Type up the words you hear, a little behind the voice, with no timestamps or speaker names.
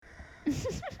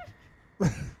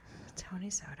Tony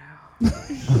Soto.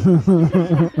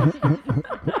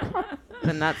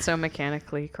 But not so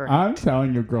mechanically correct. I'm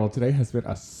telling you, girl, today has been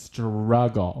a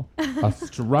struggle. A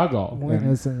struggle. When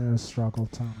isn't it a struggle,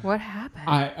 Tom? What happened?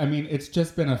 I mean, it's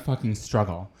just been a fucking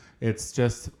struggle. It's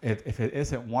just, if it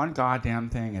isn't one goddamn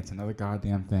thing, it's another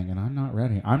goddamn thing. And I'm not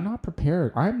ready. I'm not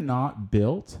prepared. I'm not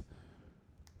built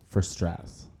for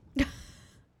stress. I'm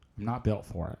not built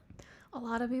for it. A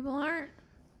lot of people aren't.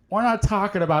 We're not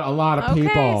talking about a lot of people.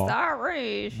 Okay,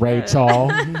 sorry.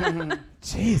 Rachel.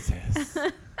 Jesus.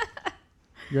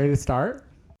 You ready to start?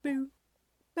 Tony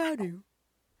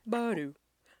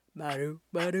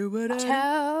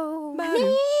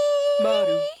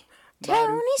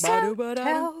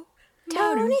Soto.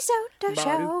 Tony Soto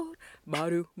Show.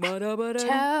 Tony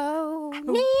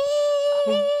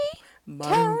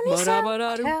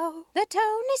Soto. The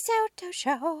Tony Soto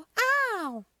Show.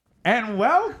 Ow. And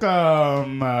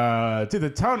welcome to the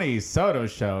Tony Soto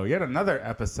Show. Yet another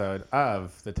episode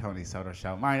of the Tony Soto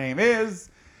Show. My name is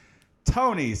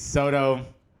Tony Soto.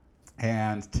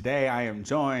 And today I am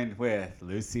joined with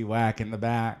Lucy Wack in the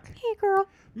back. Hey, girl.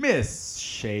 Miss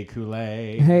Shea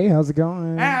Coulee. Hey, how's it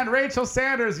going? And Rachel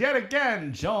Sanders yet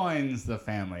again joins the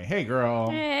family. Hey, girl.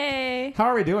 Hey. How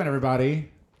are we doing,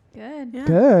 everybody? Good. Yeah.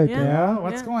 Good, Yeah. girl. Yeah,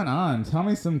 what's going on? Tell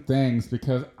me some things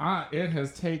because it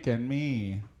has taken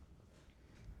me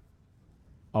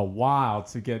a while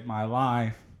to get my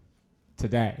life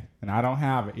today. And I don't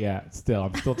have it yet. Still,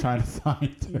 I'm still trying to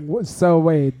find it. So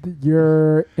wait,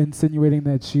 you're insinuating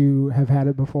that you have had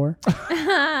it before?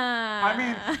 I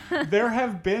mean, there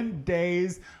have been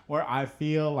days where I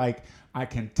feel like I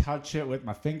can touch it with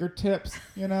my fingertips,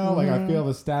 you know, like I feel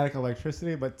the static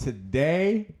electricity. But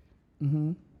today,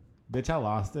 bitch, I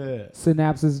lost it.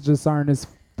 Synapses just aren't as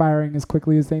firing as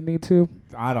quickly as they need to.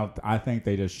 I think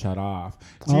they just shut off.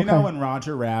 Do you know in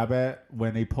Roger Rabbit,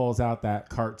 when he pulls out that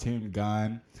cartoon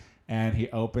gun and he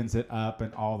opens it up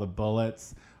and all the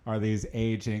bullets are these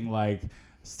aging, like,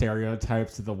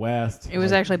 stereotypes of the West? It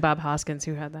was like, actually Bob Hoskins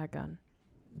who had that gun.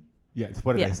 Yes.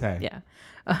 What did they say? Yeah.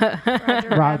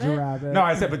 Roger Rabbit. No,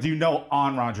 I said, but do you know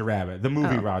on Roger Rabbit, the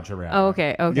movie Roger Rabbit? Oh,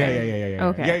 okay. Yeah.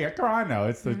 Okay. Yeah, girl, I know.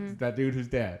 It's that dude who's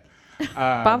dead.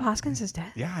 Bob Hoskins is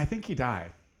dead? Yeah, I think he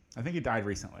died. I think he died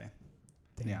recently.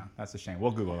 Yeah, that's a shame.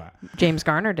 We'll Google that. James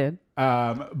Garner did.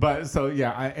 But so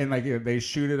yeah, they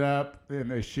shoot it up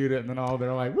and they shoot it, and then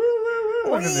they're like, woo, woo,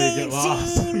 woo, and then they get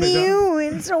lost. you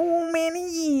in so many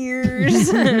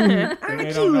years.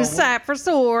 Aren't you a sight for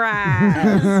sore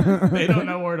eyes? They don't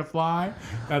know where to fly.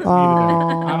 That's me today.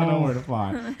 I don't know where to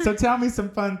fly. So tell me some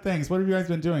fun things. What have you guys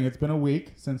been doing? It's been a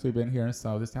week since we've been here,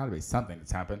 so there's got to be something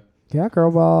that's happened. Yeah, girl.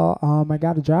 Well, I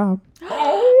got a job.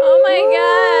 Oh my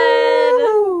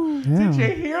Yeah. Did you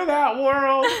hear that,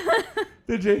 world?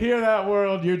 Did you hear that,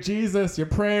 world? Your Jesus, your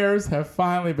prayers have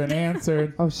finally been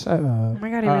answered. Oh, shut Oh up.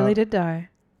 my God, he really did die.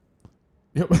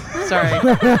 Yep. Sorry.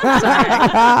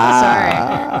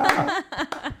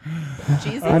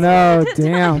 Jesus. I know.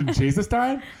 Damn. Jesus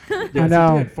died? Yes,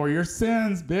 know. he did. For your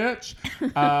sins, bitch.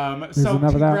 So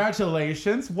enough of that.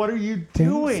 congratulations. What are you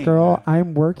doing? Thanks, girl.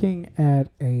 I'm working at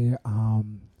a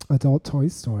adult toy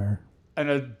store. An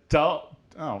adult.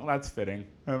 Oh, that's fitting.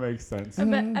 That makes sense. I've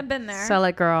been there. Sell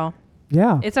it, girl.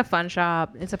 Yeah. It's a fun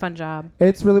shop. It's a fun job.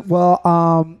 It's really well.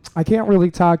 I can't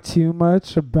really talk too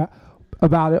much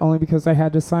about it only because I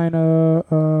had to sign a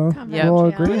little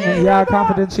agreement. Yeah,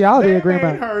 confidentiality They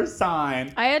agreement. made her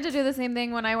sign. I had to do the same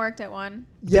thing when I worked at one.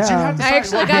 Yeah. Did you have to I sign?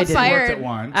 actually Well, got you did fired. work at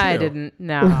one, I too. didn't.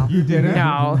 No. You didn't?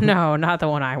 No, not the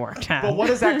one I worked at. But what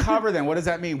does that cover then? What does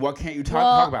that mean? What can't you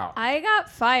Well, talk about? I got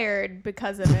fired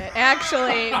because of it,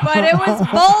 actually, but it was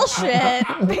bullshit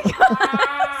because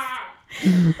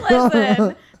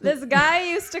listen, this guy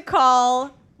used to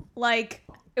call, like,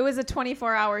 it was a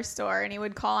 24-hour store, and he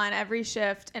would call on every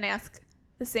shift and ask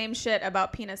the same shit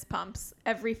about penis pumps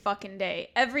every fucking day,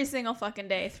 every single fucking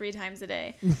day, 3 times a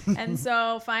day. And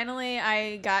so finally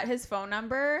I got his phone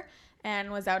number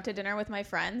and was out to dinner with my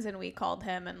friends, and we called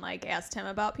him and, like, asked him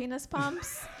about penis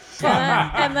pumps.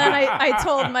 And then I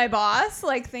told my boss,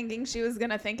 like, thinking she was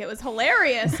gonna think it was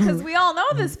hilarious because we all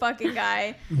know this fucking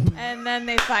guy. And then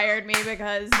they fired me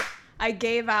because I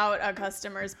gave out a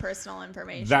customer's personal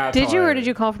information. That's Did you, or hilarious. did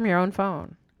you call from your own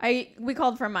phone? We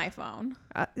called from my phone.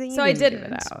 You So I give it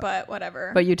didn't, out. but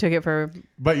whatever. But you took it for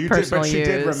But she personal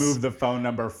did use. remove the phone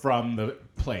number from the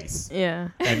place yeah.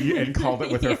 and called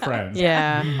it with her friends.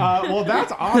 Yeah. Well,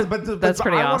 that's awesome. But That's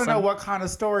pretty I want to know awesome. what kind of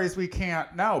stories we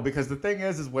can't know, because the thing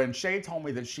is when Shay told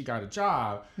me that she got a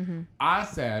job, I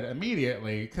said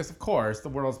immediately, because of course the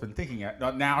world's been thinking it.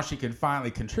 Now she can finally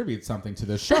contribute something to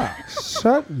the show.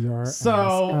 Shut your ass So,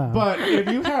 up. but if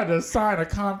you had to sign a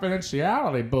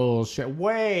confidentiality bullshit,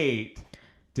 wait,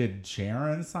 did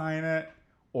Sharon sign it?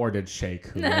 Or did Shay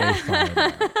Coulee sign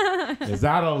it? Is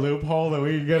that a loophole that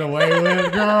we can get away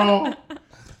with, girl?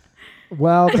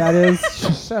 Well, that is.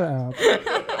 Shut up.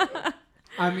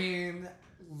 I mean,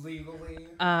 legally.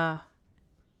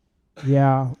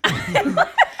 Yeah.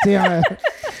 Damn it.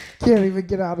 Can't even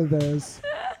get out of this.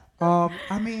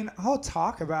 I mean, I'll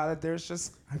talk about it.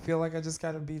 I feel like I just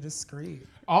got to be discreet.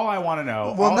 All I want to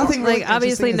know. Well, nothing really Like,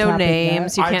 obviously, interesting no has happened yet.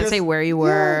 names. You I can't just- say where you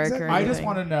work exactly. or I anything. just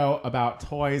want to know about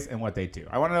toys and what they do.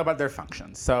 I want to know about their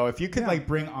functions. So if you could Yeah. like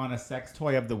bring on a sex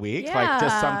toy of the week, like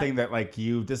just Yeah. something that like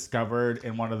you discovered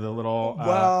in one of the little.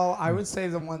 Well, I would say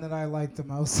the one that I like the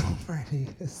most already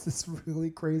is this really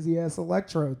crazy ass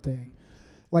electrode thing.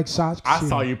 Like shot. I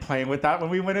saw you playing with that when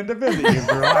we went in to visit you,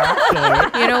 girl.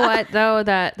 Actually. You know what though?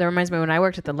 That reminds me. When I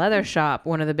worked at the leather shop,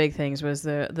 one of the big things was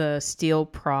the steel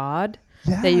prod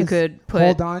that you Yes. could put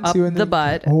Hold on up to and the then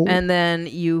butt, hold. and then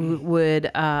you would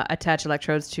attach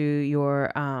electrodes to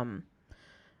your.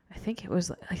 I think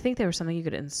there was something you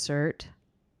could insert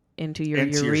into your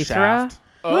Into your urethra. shaft.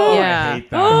 Oh, Yeah. I hate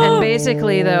that. And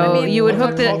basically, though, I mean, you would What's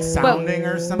hook that the. called, sounding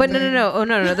or something? But no. Oh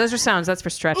no. Those are sounds. That's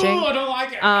for stretching. Ooh, I don't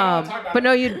like it. I don't wanna talk about But it.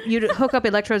 no, you'd hook up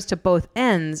electrodes to both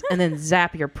ends and then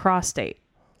zap your prostate.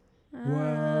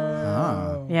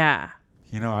 Whoa. Yeah.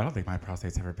 You know, I don't think my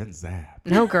prostate's ever been zapped.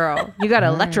 No, girl. You gotta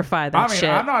electrify that I mean, shit.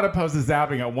 I'm not opposed to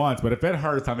zapping at once, but if it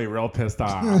hurts, I'll be real pissed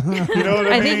off. You know what I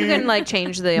mean? I think you can like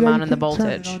change the Yeah, amount you in the can turn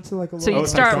it voltage. onto, like, a So Oh, you'd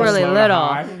it's start like so really slow to little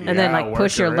high? and then like work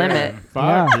push your her limit. in.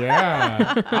 Fuck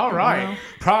yeah. All right.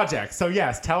 Project. So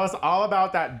yes, tell us all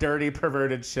about that dirty,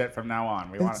 perverted shit from now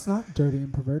on. We want, It's not dirty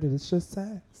and perverted. It's just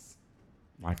sex.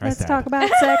 like I Let's said. talk about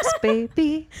sex,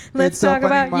 baby. Let's It's so talk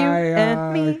funny, about you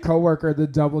and me. coworker, the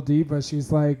double diva,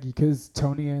 she's like, because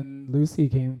Tony and Lucy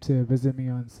came to visit me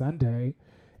on Sunday,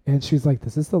 and she's like,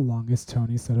 this is the longest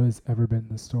Tony Soto has ever been in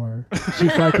the store.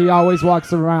 She's like, he always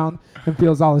walks around and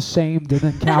feels all ashamed and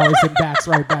then cowers and backs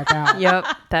right back out. Yep,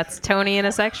 that's Tony in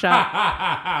a sex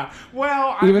shop.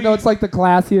 Well, I Even mean, though it's like the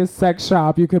classiest sex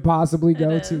shop you could possibly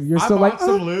go It to, is. you're I still bought like,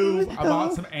 some oh, lube. my I bought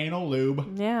God. some anal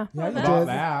lube. Yeah. Yeah, you About did.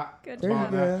 that. Good Very Bought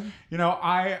good. that. You know,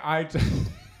 I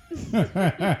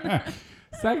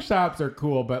sex shops are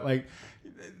cool, but like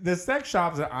the sex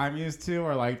shops that I'm used to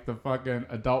are like the fucking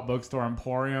adult bookstore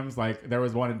emporiums. Like there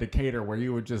was one in Decatur where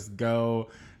you would just go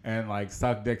and like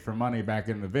suck dick for money back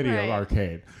in the video Right.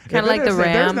 arcade. Kinda If like the if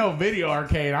there's Ram. no video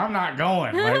arcade, I'm not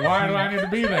going. Like, why do I need to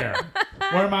be there?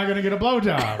 Where am I going to get a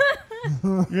blowjob?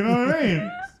 You know what I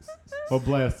mean? Well,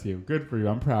 bless you. Good for you.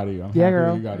 I'm proud of you. I'm Yeah, happy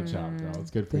girl. you got a job, girl.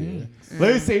 It's good for Thanks. you.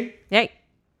 Lucy, Yay.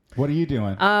 what are you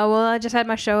doing? Well, I just had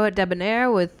my show at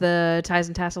Debonair with the Ties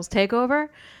and Tassels Takeover,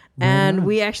 and Nice.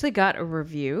 we actually got a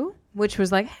review, which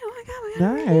was like, "Hey, oh my god, we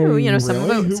got a Nice. review." You know, some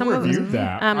Really? of Who it, some of reviewed it.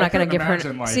 that? I'm I not gonna couldn't give her.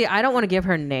 imagine, like- See, I don't want to give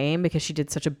her name because she did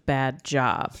such a bad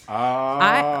job. Oh.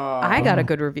 I got a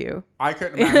good review. I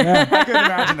couldn't imagine. I couldn't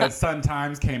imagine that Sun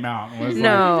Times came out and was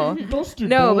No, like, Dusty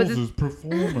No, but Bowles'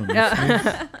 performance.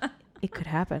 it could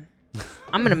happen.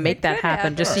 I'm gonna make that could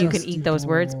happen just so you can Dusty eat those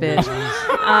words, Bowles.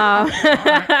 bitch.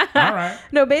 All right.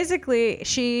 No, basically,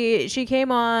 she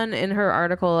came on in her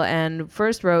article and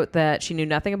first wrote that she knew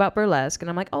nothing about burlesque, and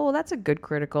I'm like, oh, well, that's a good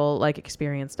critical, like,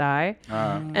 experienced eye.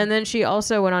 And then she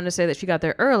also went on to say that she got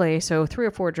there early, so 3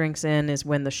 or 4 drinks in is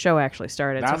when the show actually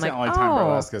started. That's so the I'm only like, time oh.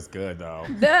 burlesque is good, though.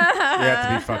 You have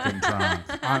to be fucking drunk.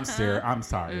 I'm serious. I'm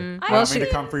sorry. I Well, don't mean she- to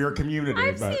come for your community,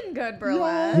 I've but seen good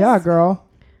burlesque. Yeah, girl.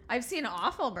 I've seen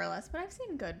awful burlesque, but I've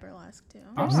seen good burlesque too.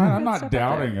 I'm some not, I'm good not stuff out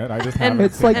doubting it. I just And- haven't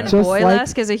It's seen like And it. just like-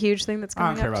 boylesque is a huge thing that's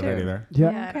I don't coming care up about too. that either.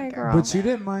 Yeah. Yeah, I Okay, don't care girl. But you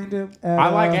didn't mind it at, I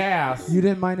like ass. You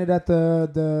didn't mind it at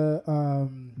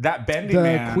the That bendy the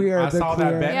man. queer- I the saw that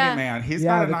queer- bendy Yeah. man. He's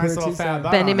Yeah, got a the nice queer little Tuesday. fat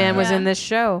butt. Bendy on Man him. was Yeah. in this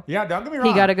show. Yeah, don't get me wrong.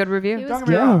 He got a good review. He was Don't get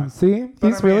me Yeah, wrong. see? But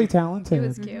He's I mean- really He talented.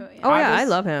 was cute. Yeah. Oh, yeah, I just-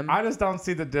 love him. I just don't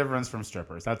see the difference from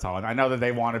strippers. That's all. And I know that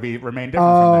they want to remain different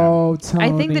from them. Oh, Tony.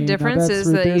 I think the now difference that's is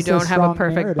rude. that you There's don't have a strong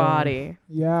perfect narrative. body.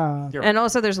 Yeah. You're- And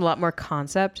also, there's a lot more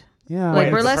concept. Yeah. Like, Wait,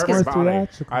 it's a burlesque perfect is- body.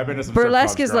 theatrical. I've been to some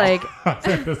Burlesque strip is clubs, like- girl. I've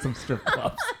been to some strip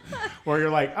clubs where you're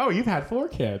like, oh, you've had 4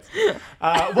 kids.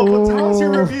 Well, tell us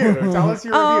your review. Tell us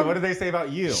your review. What did they say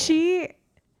about you? She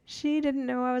didn't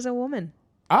know I was a woman.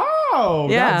 Oh,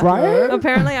 Yeah. that's Right? good.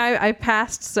 Apparently, I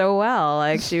passed so well.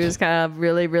 Like she was kind of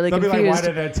really, really They'll be confused. like, why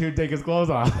did that dude take his clothes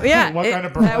off? Yeah, What kind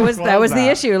of that was clothes the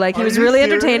that? issue. Like he Are was you really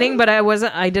serious? entertaining, but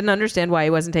I didn't understand why he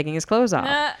wasn't taking his clothes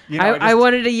off. You know, I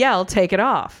wanted to yell, "Take it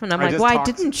off!" And I'm I like, just "Why talked-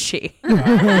 didn't she?"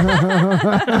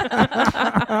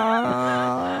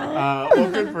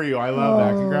 Well, good for you. I love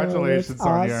that. Congratulations, that's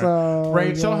Sonia. awesome.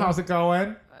 Rachel, Yeah. how's it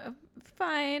going?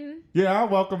 Fine. Yeah,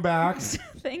 welcome back.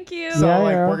 Thank you. So, Yeah,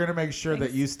 like, yeah. we're gonna make sure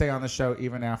that you stay on the show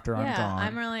even after I'm yeah, gone.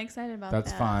 I'm really excited about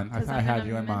That's that. fun. I 'cause thought I I'm had gonna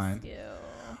you in miss mind. you.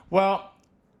 Well,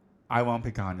 I won't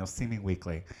be gone. You'll see me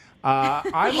weekly.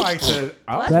 I'd like to.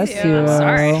 Oh, Bless you. you.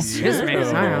 Sorry. Excuse me. Ew.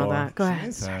 Sorry about that. Go ahead.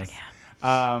 Jesus. Start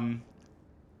again.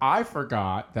 I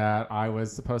forgot that I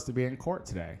was supposed to be in court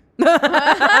today. For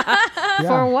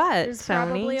what, There's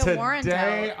probably Tony? a warrant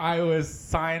Today, out. I was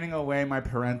signing away my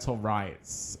parental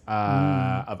rights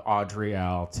of Audrey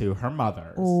L to her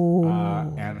mothers.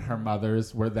 And her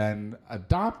mothers were then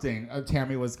adopting.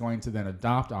 Tammy was going to then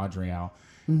adopt Audrey L.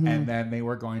 And then they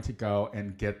were going to go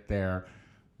and get their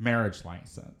marriage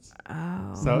license.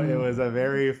 Oh. So it was a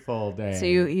very full day. So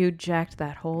you jacked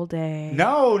that whole day.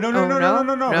 No.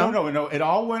 No? It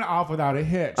all went off without a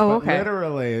hitch. Oh, but okay.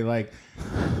 literally, like,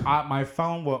 my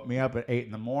phone woke me up at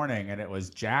 8 a.m, and it was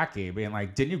Jackie being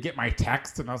like, "Didn't you get my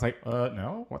text?" And I was like,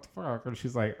 no, what the fuck?" And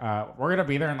she's like, "We're gonna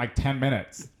be there in like 10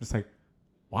 minutes." Just like,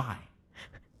 why?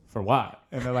 For what?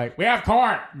 And they're like, "We have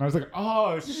court." And I was like,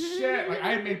 "Oh shit!" Like, I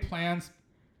had made plans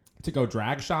to go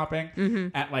drag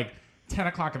shopping at like 10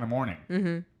 o'clock in the morning.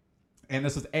 And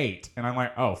this was 8. And I'm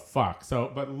like, oh, fuck. So,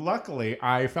 but luckily,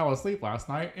 I fell asleep last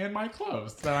night in my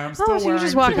clothes that I'm still Oh, so wearing you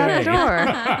just walked out today. the door.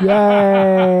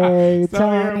 Yay,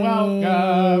 So you're Tony.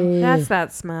 welcome. That's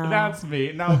that smell. That's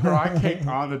me. No, girl, I caked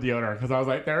on the deodorant because I was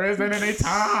like, there isn't any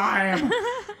time.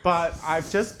 But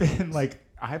I've just been like,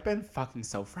 I've been fucking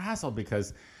so frazzled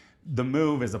because the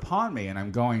move is upon me and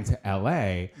I'm going to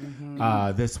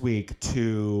LA this week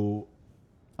to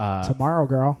Tomorrow,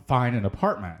 girl. find an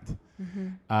apartment.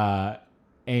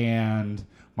 And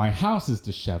my house is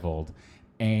disheveled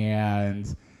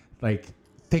and like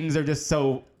things are just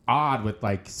so odd with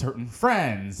like certain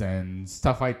friends and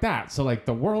stuff like that. So like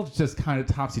the world's just kind of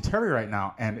topsy-turvy right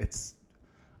now and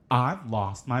I've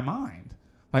lost my mind.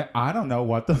 Like, I don't know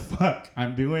what the fuck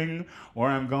I'm doing, where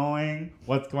I'm going,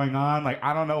 what's going on. Like,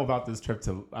 I don't know about this trip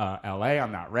to LA.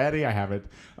 I'm not ready. I'm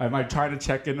like trying to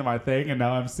check into my thing, and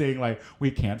now I'm seeing, like,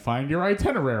 we can't find your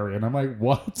itinerary. And I'm like,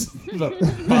 what the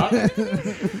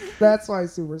fuck? That's why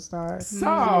superstar.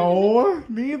 So,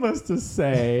 needless to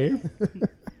say,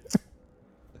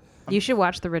 You should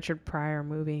watch the Richard Pryor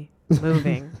movie,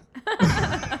 Moving.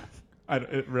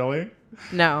 really?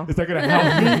 No. Is that going to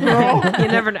help me, girl? You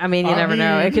never know.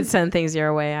 It mean, could send things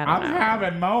your way. I I'm don't know.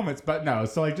 having moments, but no.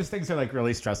 So like, just things are like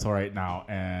really stressful right now,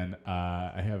 and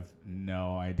I have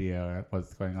no idea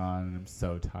what's going on. I'm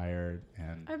so tired,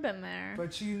 and I've been there.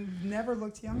 But you never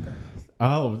looked younger.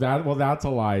 that's a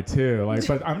lie too. Like,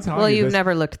 but I'm telling Well, you, you've this,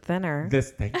 never looked thinner.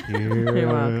 thank you. You're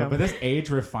welcome. But this age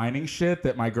refining shit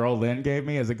that my girl Lynn gave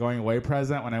me as a going away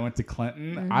present when I went to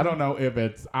Clinton, Mm-hmm. I don't know if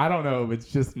it's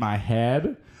just my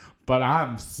head, but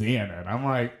I'm seeing it. I'm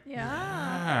like,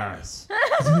 Yeah. yes.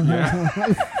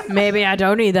 Yeah. Maybe I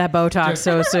don't need that Botox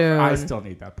so soon. I still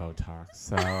need that Botox,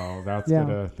 so that's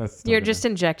Yeah. that's. Still You're gonna- just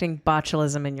injecting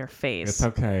botulism in your face. It's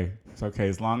okay. It's okay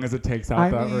as long as it takes out I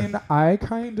that. mean, I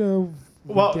kind of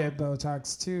Well- get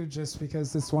Botox too, just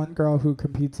because this one girl who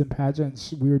competes in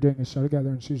pageants, we were doing a show together,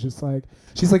 and she's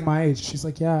like my age. She's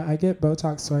like, yeah, I get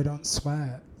Botox so I don't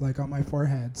sweat, like on my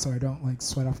forehead, so I don't like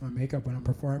sweat off my makeup when I'm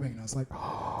performing. And I was like,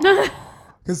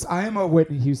 because I am a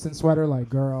Whitney Houston sweater, like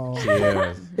girl.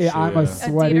 Yeah, I'm a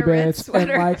sweaty Dita Ritz bitch,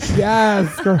 sweater. and like,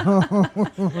 yes, girl.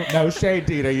 no shade,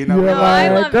 Dita. You know, You're No, I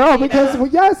like, love girl, Dita. because well,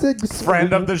 yes, it's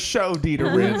friend of the show, Dita we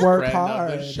Ritz. work friend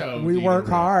hard. Of the show, We Dita work Ritz.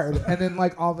 hard, and then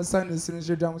like all of a sudden, as soon as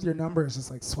you're done with your number, it's just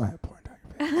like sweat pouring down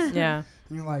your face, Yeah.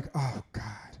 and you're like, oh god.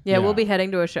 Yeah, we'll Yeah. be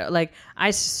heading to a show. Like, I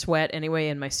sweat anyway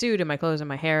in my suit and my clothes and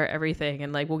my hair, everything.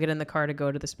 And, like, we'll get in the car to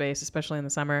go to the space, especially in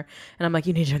the summer. And I'm like,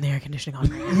 you need to turn the air conditioning on.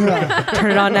 Turn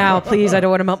it on now, please. I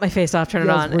don't want to melt my face off. Turn it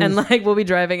Yes, on. And, please. like, we'll be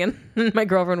driving and my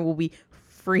girlfriend will be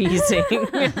freezing.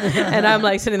 And I'm,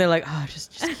 like, sitting there like, oh,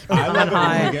 just keep it I on love it when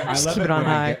I high. get, I Just love keep it it on when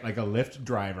I high. get like a Lyft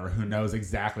driver who knows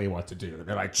exactly what to do.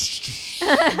 They're like, shh,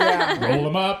 roll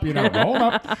them up, roll them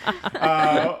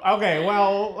up. Okay,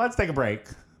 well, let's take a break.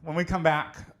 When we come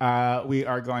back, we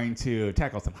are going to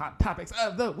tackle some hot topics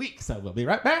of the week. So we'll be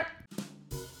right back.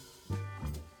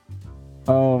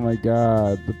 Oh my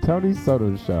God, the Tony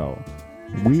Soto Show.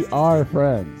 We are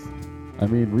friends. I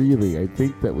mean, really, I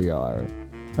think that we are.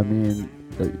 I mean,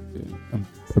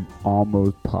 I'm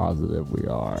almost positive we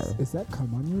are. Is that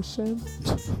cum on your shin?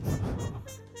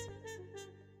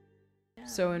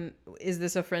 So, is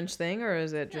this a French thing or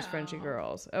is it just Frenchy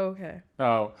girls? Okay.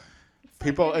 Oh,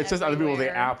 people. It's just other people. The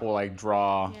everywhere. app will like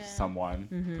draw Yeah.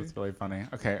 someone. It's really funny.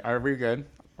 Okay, are we good?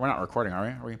 We're not recording, are we?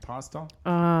 Are we paused still?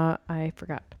 I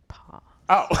forgot to pause.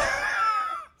 Oh,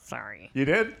 Sorry. you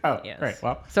did? Oh, Yes. great.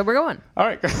 Well, So we're going. all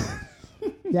right.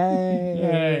 Yay!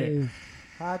 Yay.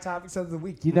 Hot topics of the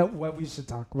week. You know what we should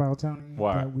talk about, Tony?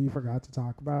 What? That we forgot to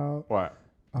talk about? What?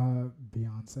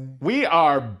 Beyonce. We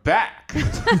are back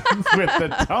with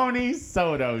the Tony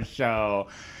Soto Show.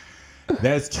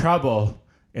 There's trouble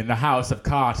in the house of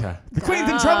Carter. The Queen's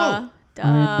in trouble. Duh.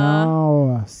 I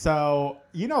know. So,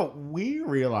 we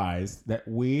realized that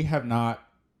we have not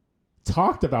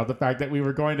talked about the fact that we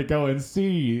were going to go and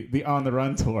see the On the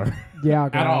Run tour. Yeah,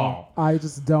 girl. At all. I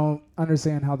just don't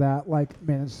understand how that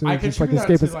managed to I just contribute that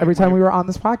escape to, us every time my- we were on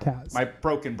this podcast. My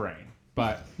broken brain.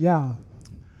 But, Yeah,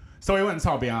 so we went and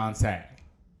saw Beyonce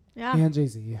Yeah. and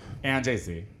Jay-Z. and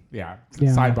JC. Yeah.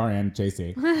 Yeah. Sidebar and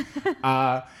JC.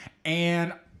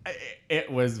 And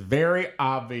it was very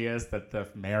obvious that the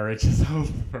marriage is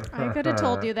over. I could have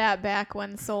told you that back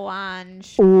when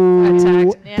Solange Ooh,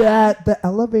 attacked. Yeah. that the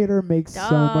elevator makes so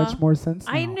Duh. much more sense.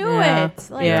 I now. knew Yeah. it.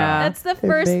 Like, Yeah. that's the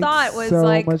first makes thought was so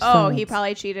like, much oh, he sense.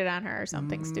 probably cheated on her or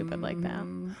something stupid like that.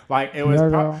 Like it was Yeah,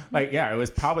 prob- girl. it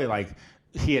was probably like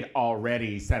he had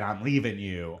already said I'm leaving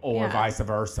you, or Yeah. vice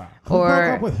versa. Who Or-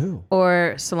 broke up with who?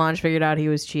 Or Solange figured out he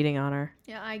was cheating on her.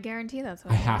 Yeah, I guarantee that's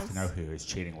what I it have was. to know who he's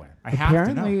cheating with. I have to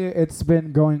Apparently, know. it's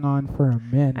been going on for a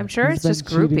minute. I'm sure He's it's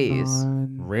been just cheating groupies.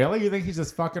 on- Really? You think he's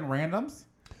just fucking randoms?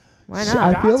 Why Shit, not?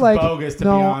 I That's feel like- bogus to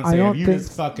no, Beyonce. I don't if you think-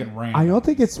 just fucking randoms. I don't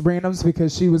think it's randoms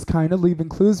because she was kind of leaving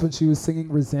clues when she was singing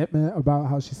resentment about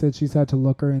how she said she's had to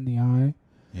look her in the eye.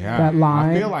 Yeah. That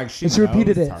line. I feel like she and she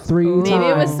repeated knows it her. 3 times. Maybe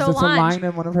it was It's a Solange. line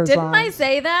in one of her Didn't songs. I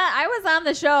say that? I was on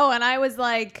the show and I was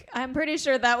like, I'm pretty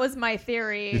sure that was my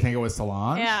theory. You think it was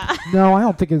Solange? Yeah. No, I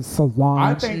don't think it's Solange.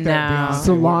 I think that No. Beyonce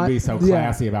Solange- wouldn't be so yeah.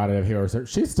 classy about it if he was her.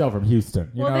 She's still from Houston.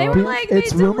 You Well, know? they were like, they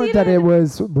it's rumored that it deleted-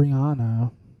 was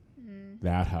Rihanna.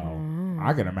 that hoe.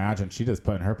 I can imagine she just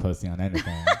putting her pussy on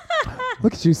anything.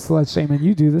 Look at you, slut shaming.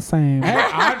 You do the same. Hey,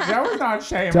 that was not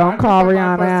shame. Don't I just call put my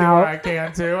Rihanna pussy out. where I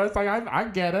can too. It's like I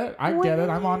get it. I get it.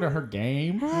 I'm onto her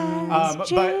game.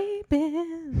 But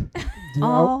been Yeah.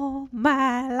 all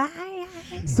my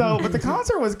life. but the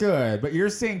concert was good. But you're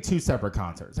seeing two separate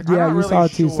concerts. Like, I'm Yeah, not you really saw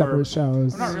two sure- separate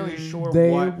shows. I'm not really sure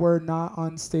They what. were not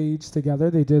on stage together.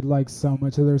 They did like so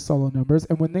much of their solo numbers,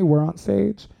 and when they were on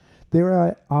stage, they were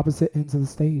at opposite ends of the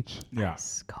stage. Yeah,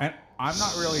 and I'm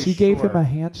not really. She sure. gave him a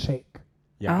handshake.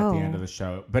 Yeah, at the Oh. end of the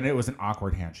show, but it was an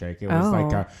awkward handshake. It was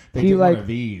like Oh. they He, did like- one of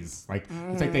these. Like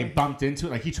it's like they bumped into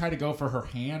it. Like he tried to go for her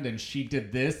hand, and she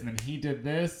did this, and then he did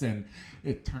this, and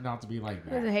it turned out to be like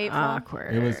It was that. hateful.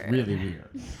 Awkward. It was really weird.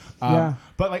 Yeah.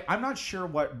 But like I'm not sure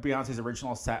what Beyonce's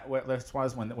original set list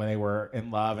was when they were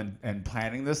in love and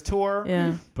planning this tour.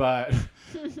 Yeah. But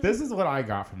this is what I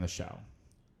got from the show.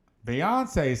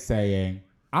 Beyonce saying,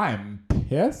 "I'm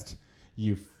pissed.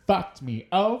 You fucked me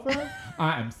over.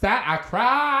 I am sad. I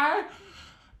cry."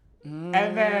 And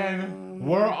then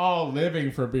we're all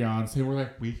living for Beyonce. We're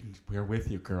like, we're with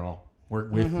you, girl. We're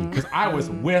with you. Because I was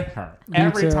with her.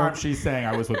 Every too. time she's saying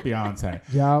I was with Beyonce.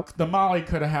 Yep. The Molly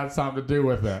could have had something to do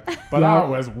with it. But Yeah. I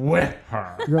was with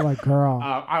her. You're like, girl.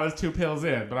 I was 2 pills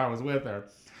in, but I was with her.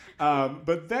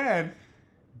 But then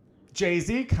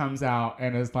Jay-Z comes out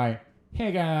and is like,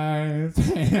 "Hey guys."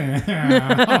 That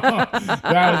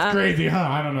was crazy, huh?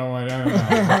 I don't know what. I don't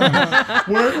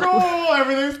know. We're cool.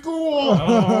 Everything's cool.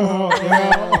 Oh,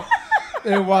 yeah.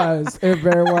 It was. It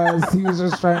very was. He was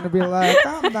just trying to be like,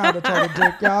 I'm not a total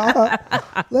dick, y'all.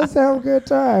 Let's have a good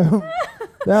time.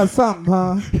 That's something,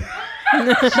 huh?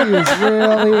 She is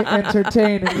really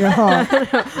entertaining, y'all.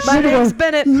 My name's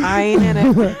Bennett. I ain't in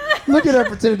it. Look at her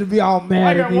pretending to be all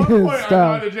mad Like at at me one and point, I stuff.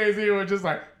 thought that Jay-Z was just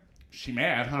like, "She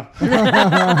mad, huh?"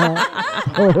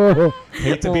 Oh,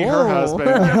 Hate to be her Oh. husband.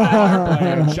 You are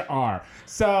playing HR.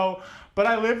 So, but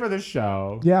I live for the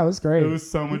show. yeah, it was great. It was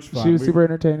so much fun. She was We- super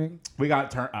entertaining. We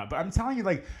got turned up. But I'm telling you,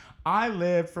 like, I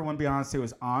lived for when Beyonce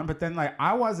was on, but then, like,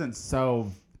 I wasn't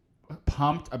so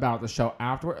pumped about the show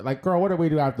afterward. Like, girl, what did we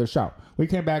do after the show? We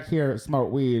came back here,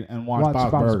 smoked weed, and watched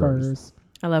Watch Bob's Burgers.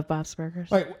 I love Bob's Burgers.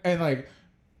 Like, and like,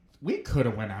 we could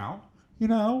have went out. You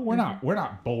know, we're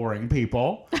not boring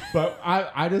people, but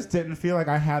I just didn't feel like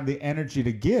I had the energy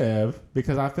to give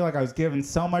because I feel like I was giving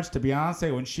so much to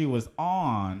Beyonce when she was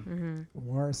on.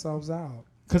 Wore ourselves out.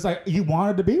 Because like you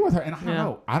wanted to be with her, and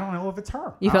Yeah. I don't know if it's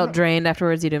her. You I felt don't- drained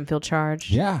afterwards. You didn't feel charged.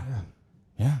 Yeah.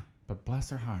 But bless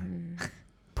her heart.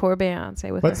 Poor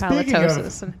Beyonce with But her speaking of-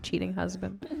 halitosis and a cheating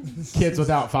husband. Kids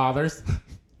without fathers.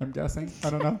 I'm guessing. I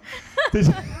don't know.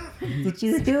 Did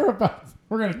you hear about?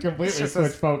 We're gonna completely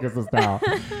switch focuses now.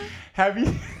 Have you?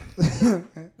 That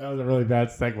was a really bad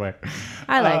segue.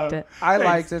 I liked it. I Thanks.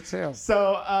 liked it too.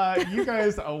 So, you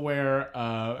guys aware?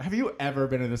 Have you ever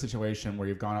been in a situation where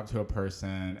you've gone up to a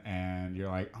person and you're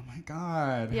like, "Oh my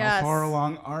god, Yes. how far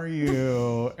along are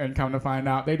you?" And come to find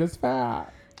out, they just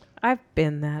fat. I've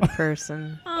been that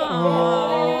person.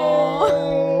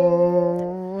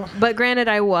 Oh. But granted,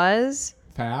 I was.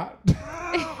 Fat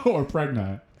or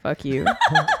pregnant? Fuck you.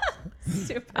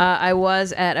 I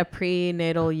was at a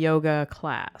prenatal yoga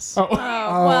class. Oh,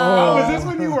 Well, was this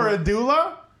when you were a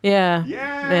doula? Yeah.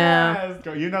 Yes.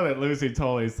 You know that Lucy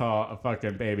totally saw a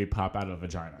fucking baby pop out of a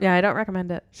vagina. Yeah, I don't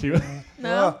recommend it. She was.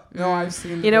 no. No, I've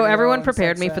seen. You know, video everyone and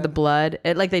prepared sex me for the ed. blood.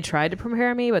 They tried to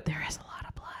prepare me, but there is a lot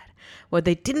of blood. What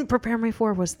they didn't prepare me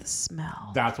for was the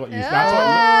smell. That's what you. Oh, That's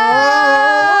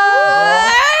what.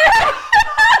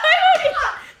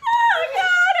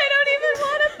 God, I don't even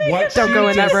want to think. What Don't she go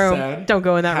in that just room. said Don't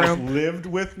go in that has room. lived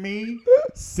with me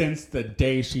since the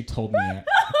day she told me it.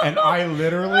 And I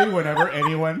literally, whenever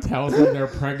anyone tells them they're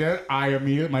pregnant,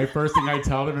 my first thing I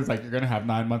tell them is like, "You're gonna have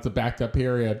 9 months of backed up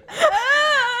period."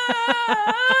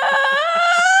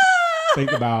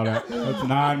 Think about it. That's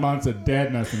 9 months of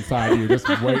deadness inside you, just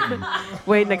waiting.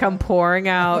 Waiting to come pouring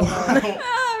out.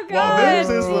 Well, there's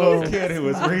this little kid who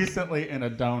was recently in a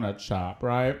donut shop,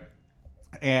 right?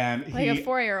 And Like a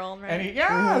 4-year-old, right? And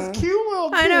yes, cute little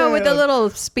kid. I know, with the little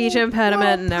speech Little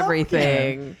impediment and pumpkin.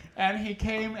 everything. And he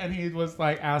came and he was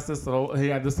like, asked he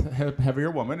had this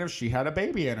heavier woman if she had a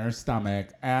baby in her stomach.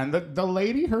 And the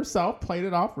lady herself played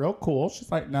it off real cool. She's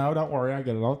like, "No, don't worry. I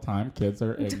get it all the time. Kids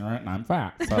are ignorant and I'm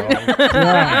fat." So,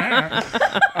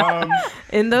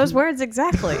 In those words,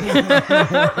 exactly.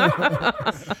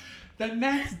 the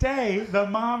next day, the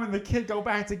mom and the kid go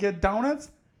back to get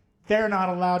donuts. They're not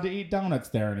allowed to eat donuts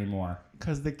there anymore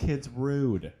because the kid's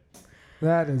rude.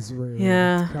 That is rude.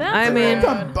 Yeah. Come I on. mean,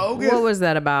 That's some bogus. what was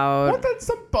that about? What? That's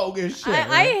some bogus shit.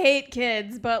 I hate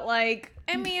kids, but like,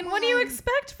 I mean, what do you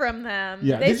expect from them?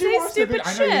 Yeah. They Did you say watch the stupid video?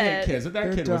 I know you hate shit. kids, but that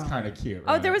They're kid was dumb. kind of cute.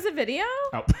 Oh, right? there was a video?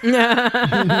 Oh.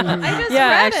 I just Yeah,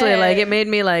 read actually, it. like it made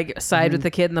me like side with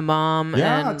the kid and the mom,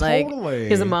 Yeah, and like totally.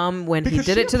 because the mom when Because he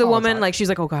did she it to the woman, apologized. like she's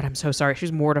like, "Oh God, I'm so sorry."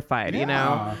 She's mortified, you know,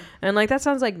 Yeah. and like that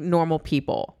sounds like normal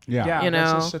people. Yeah. Yeah, You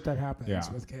that's know? just shit that happens Yeah.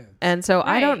 with kids. And so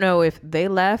I Right. don't know if they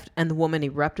left and the woman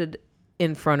erupted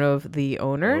in front of the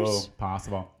owners, Oh,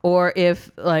 possible. or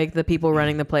if like the people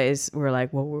running the place were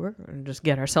like, "Well, we're gonna just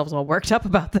get ourselves all worked up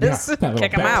about this, Yeah, that little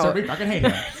kick him bastard, out." We fucking hate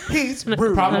him. He's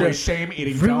rude. Probably shame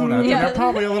eating donuts. Yeah. And they're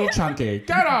probably a little chunky.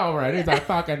 Get over it. He's a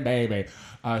fucking baby.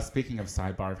 Speaking of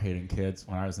sidebar of hating kids,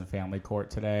 when I was in family court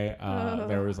today,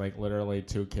 there was like literally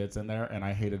 2 kids in there, and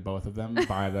I hated both of them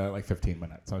by the like 15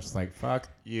 minutes. So I was just like, "Fuck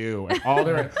you!"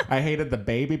 And I hated the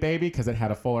baby because it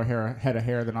had a fuller head of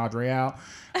hair than Audrey Al,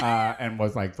 and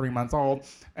was like 3 months old.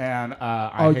 And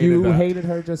I hated you the- hated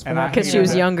her just for and I that? Because she was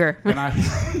hated it. younger. And I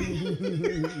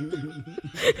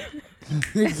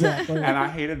Exactly. and I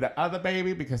hated the other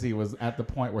baby because he was at the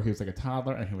point where he was like a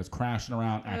toddler and he was crashing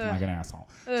around acting like an asshole.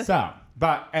 So,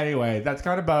 but anyway, that's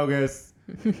kind of bogus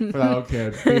for the little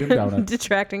kid. Feed him donuts.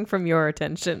 Detracting from your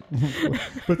attention.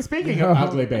 But speaking of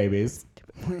ugly babies,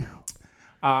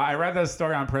 I read this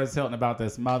story on Perez Hilton about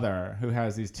this mother who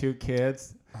has these 2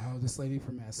 kids. Oh, this lady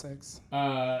from Essex.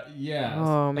 Yes.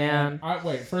 Oh, man. And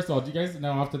wait, first of all, do you guys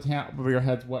know off the top of your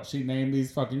heads what she named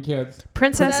these fucking kids?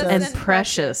 Princess Princess and and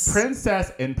Precious.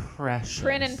 Princess and Precious.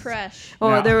 Prin and Presh.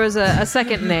 Oh, No. there was a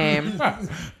second name.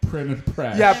 Prin and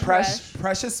Precious. Yeah, And Fresh.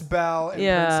 Precious Belle. And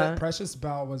Yeah. Precious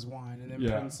Belle was one, and then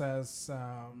Yeah. Princess.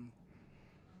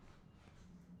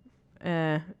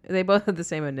 They both had the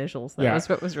same initials. That Yeah. was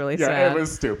what was really Yeah, sad. it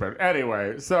was stupid.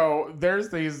 Anyway, so there's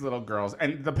these little girls,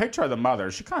 and the picture of the mother,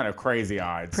 she kind of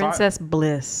crazy-eyed. Princess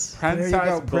Bliss. There you Princess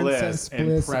go, Bliss Princess and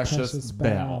Bliss, Precious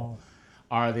Belle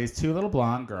are these 2 little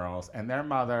blonde girls, and their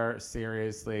mother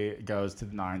seriously goes to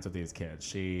the nines with these kids.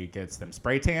 She gets them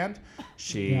spray tanned,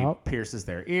 she Yep. pierces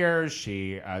their ears,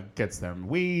 she gets them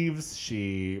weaves,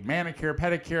 she manicure,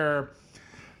 pedicure.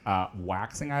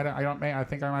 Waxing, I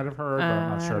think I might have heard, but I'm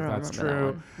not I sure if don't that's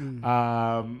remember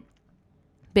true.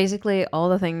 Basically, all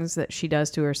the things that she does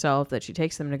to herself that she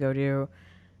takes them to go do,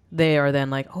 they are then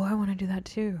like, "Oh, I want to do that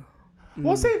too."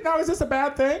 Well, see, now is this a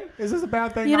bad thing? Is this a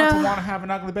bad thing You not to know- want to have an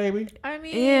ugly baby? I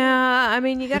mean, Yeah, I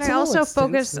mean, you It's gotta a little also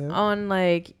focus extensive. on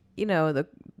like, you know,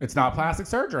 It's not plastic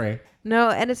surgery. No,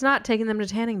 and it's not taking them to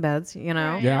tanning beds, you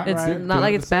know? Right. Yeah, It's right. not Do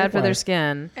like it it's the bad safe for their way.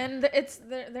 skin. And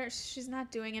she's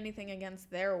not doing anything against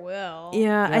their will.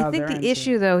 Yeah, Yeah, I think they're the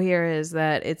issue though here is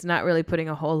that it's not really putting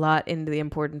a whole lot into the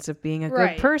importance of being a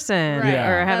Right. good person Right. Yeah.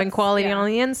 or having That's- quality yeah. on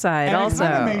the inside And also. it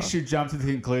kind of makes you jump to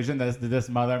the conclusion that this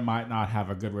mother might not have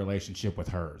a good relationship with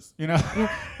hers. You know?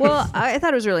 Well, I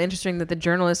thought it was really interesting that the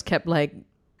journalist kept like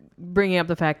bringing up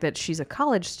the fact that she's a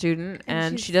college student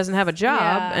and she doesn't have a job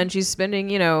yeah. and she's spending,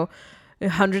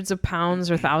 hundreds of pounds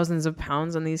or thousands of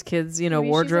pounds on these kids, Maybe she's a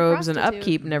wardrobes and prostitute.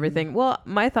 upkeep and everything. Well,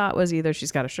 my thought was either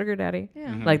she's got a sugar daddy,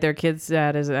 like their kid's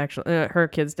dad is actually her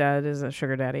kid's dad is a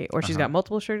sugar daddy, or she's got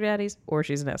multiple sugar daddies, or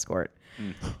she's an escort.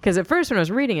 Because at first when I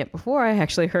was reading it, before I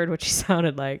actually heard what she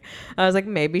sounded like, I was like,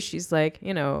 maybe she's like,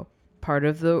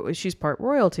 she's part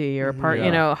royalty or part,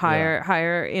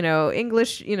 higher,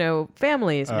 English,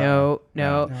 families. No.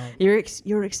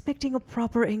 You're expecting a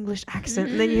proper English accent,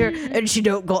 and then you hear, and she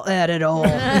don't got that at all.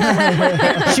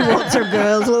 She wants her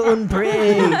girls looking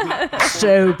pretty,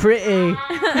 so pretty.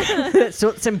 That's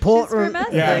what's important.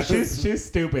 Yeah, she's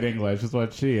stupid English is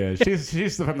what she is.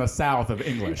 She's from the south of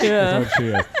English. Is what she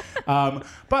is.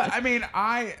 But I mean,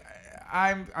 I'm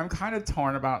kind of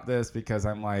torn about this because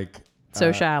I'm like.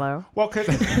 So shallow. Well, because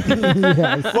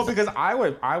Yes. well, because I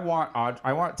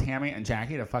want Tammy and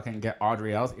Jackie to fucking get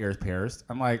Audrielle's ears pierced.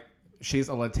 I'm like, she's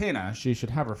a Latina. She should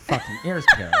have her fucking ears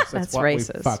pierced. That's what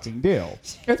racist. we fucking do.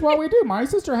 It's what we do. My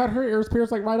sister had her ears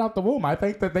pierced like right out the womb. I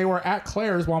think that they were at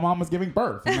Claire's while mom was giving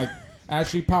birth. And like, as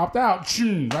she popped out,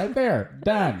 right there,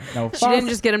 done. No fuss. She didn't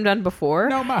just get them done before.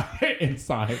 No, my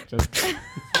inside just.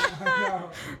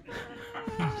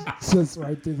 Just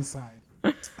right through the side.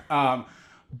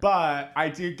 But I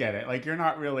do get it. Like you're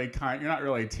not really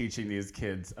teaching these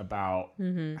kids about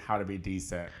how to be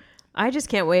decent. I just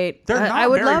can't wait. They're not I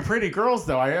would very love. pretty girls,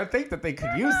 though. I think that they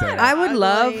could use it. I would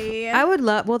Ugly.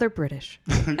 love. Well, they're British.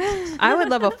 I would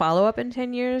love a follow up in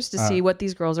 10 years to see what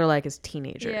these girls are like as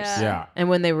teenagers. Yeah. And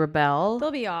when they rebel,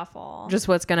 They'll be awful. just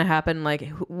what's going to happen. Like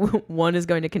one is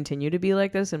going to continue to be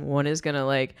like this, and one is going to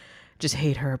like just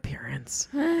hate her appearance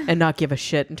and not give a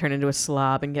shit and turn into a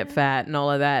slob and get fat and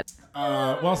all of that.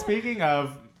 Well, speaking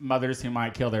of mothers who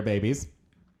might kill their babies,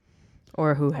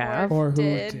 Or who have. Or who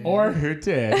Did. did. or who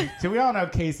did. Do we all know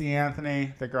Casey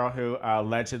Anthony, the girl who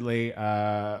allegedly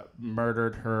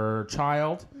murdered her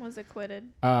child Was acquitted.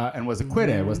 and was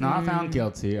acquitted, was not found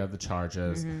guilty of the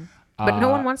charges. But no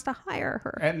one wants to hire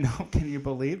her. And no, can you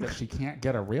believe that she can't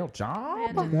get a real job?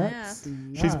 Random That's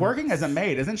math. She's nuts. working as a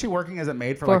maid. Isn't she working as a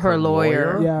maid for For like her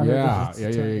lawyer. Yeah, Yeah, it's yeah,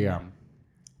 yeah, terrible. yeah.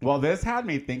 Well, this had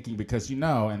me thinking because in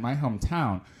my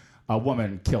hometown, a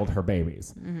woman killed her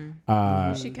babies.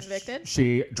 Was she convicted?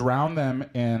 She drowned them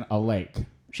in a lake.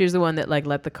 She was the one that like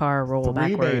let the car roll 3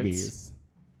 backwards. babies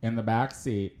in the back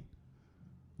seat.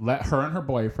 Let her and her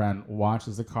boyfriend watch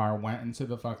as the car went into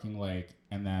the fucking lake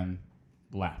and then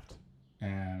left.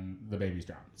 And the babies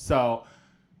drowned. So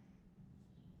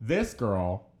this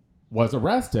girl was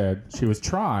arrested. She was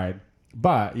tried.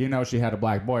 But, she had a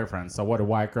black boyfriend. So what do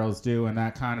white girls do in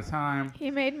that kind of time? He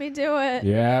made me do it.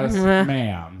 Yes,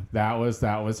 ma'am. That was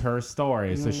her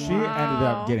story. So she ended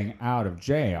Wow. up getting out of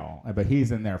jail, but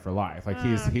he's in there for life. Like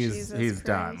he's Jesus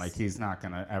done. Christ. Like he's not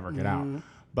gonna ever get out.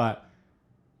 But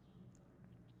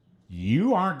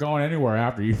you aren't going anywhere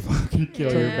after you fucking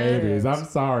kill your babies. I'm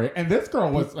sorry. And this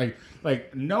girl was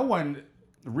like no one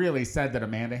really said that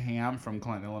Amanda Hamm from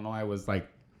Clinton, Illinois was like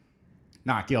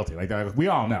not guilty. Like we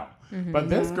all know. But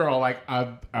this girl, like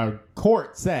a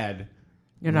court said,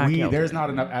 You're not guilty. there's not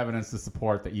enough evidence to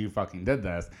support that you fucking did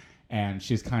this. And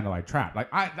she's kind of like trapped. Like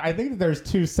I think that there's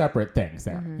 2 separate things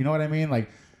there. You know what I mean? Like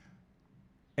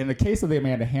in the case of the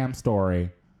Amanda Hamm story,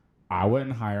 I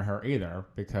wouldn't hire her either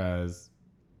because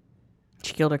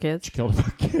She killed her kids. she killed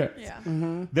her kids.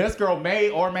 Yeah. This girl may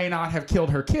or may not have killed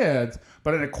her kids,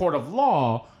 but in a court of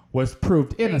law was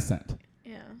proved innocent.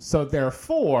 Yeah. So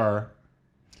therefore,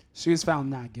 She was found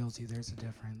not guilty. There's a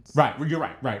difference. right, you're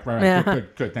right. Yeah.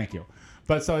 Good, thank you.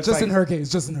 But so it's Just like, in her case.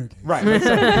 Just in her case. right.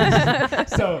 But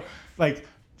so like,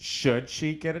 should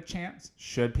she get a chance?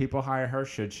 Should people hire her?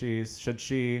 Should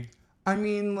she? I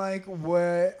mean, like,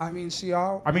 what? I mean, she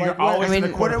all. I mean, like, you're always in the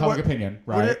what- court of what- public opinion,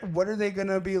 right? What are they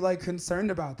gonna be like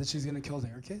concerned about that she's gonna kill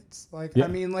their kids? Like, Yeah. I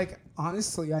mean, like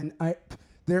honestly, I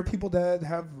there are people that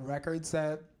have records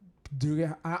that do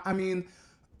get. I mean,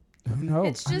 who knows?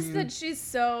 It's just that she's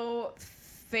so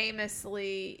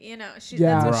famously, that's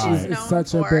Yeah, what Right. she's known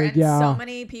such a for, big- and yeah. so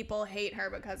many people hate her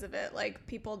because of it. Like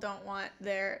people don't want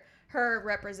her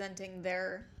representing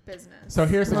their business. So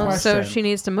here's the Well, question: so she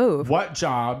needs to move. what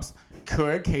jobs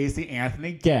could Casey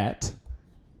Anthony get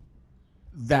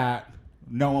that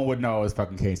no one would know it was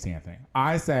fucking Casey Anthony.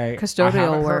 I say Custodial I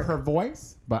haven't work. heard her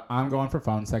voice, but I'm going for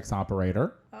phone sex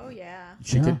operator. Oh yeah.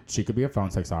 She could be a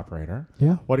phone sex operator.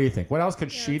 Yeah. What do you think? What else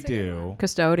could she that's a good do?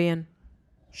 Custodian.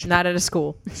 Not at a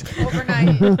school.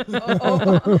 Overnight.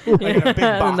 Like in a big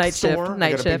box Night store. shift.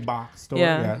 Night Like a shift. big box store.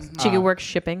 Yeah. Yes. She could work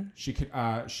shipping. She could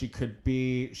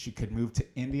move to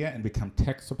India and become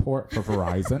tech support for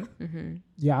Verizon.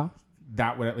 Yeah.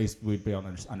 That would at least we'd be able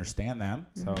to understand them.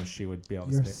 So she would be able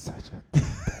to You're stay. such a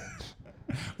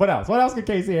What else? What else could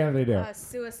Casey Anthony do?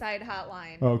 Suicide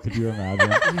hotline. Oh, could you imagine?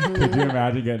 Could you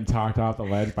imagine getting talked off the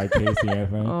ledge by Casey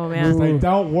Anthony? Oh, It's man. like,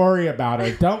 don't worry about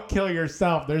it. Don't kill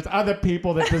yourself. There's other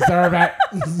people that deserve it.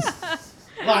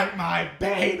 Like my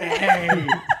baby.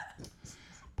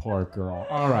 Poor girl.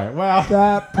 All right. Well,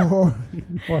 that poor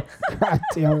God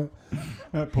damn it.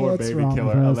 that poor What's baby wrong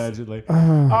killer, with us? allegedly.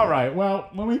 All right. Well,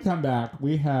 when we come back,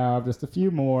 we have just a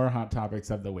few more hot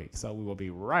topics of the week. So we will be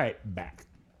right back.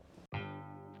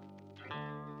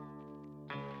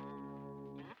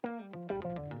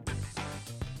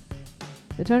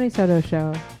 The Tony Soto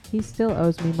Show. He still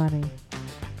owes me money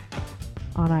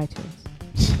on iTunes.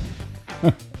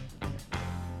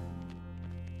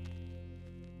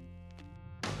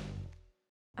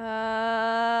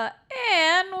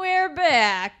 And we're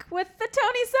back with the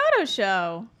Tony Soto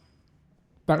Show.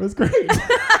 That was great.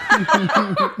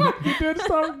 You did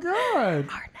so good.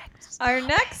 Our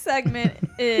next segment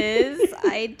is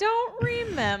I don't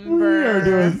remember. We are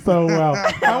doing so well.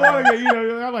 I want to get,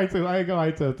 I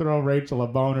like to throw Rachel a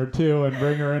bone or two and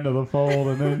bring her into the fold,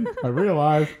 and then I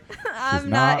realize I'm she's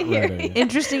not not here. ready.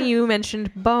 Interesting you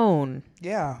mentioned bone.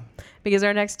 Yeah. Because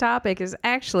our next topic is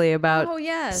actually about Oh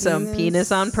yes. some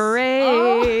penis on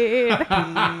parade. See,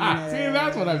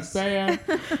 that's what I'm saying.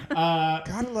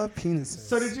 Gotta love penises.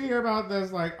 So did you hear about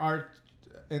this like art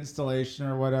installation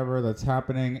or whatever that's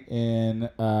happening in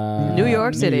New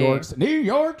York City. New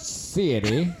York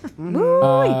City,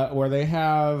 where they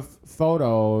have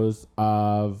photos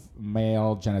of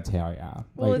male genitalia.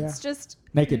 Well, Like, it's just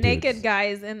naked dudes.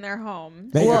 guys in their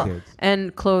homes. naked Well, dudes.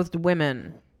 and clothed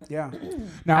women. Yeah.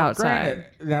 Now, outside.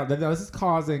 granted, now this is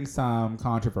causing some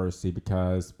controversy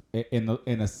because in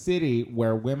a city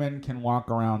where women can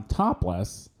walk around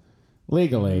topless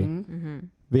legally,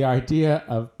 the idea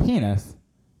of penis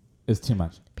is too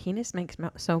much. Penis makes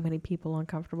so many people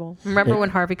uncomfortable. Remember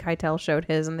when Harvey Keitel showed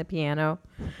his on the piano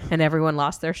and everyone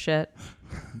lost their shit?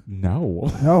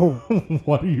 No. No.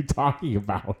 What are you talking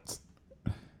about?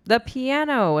 The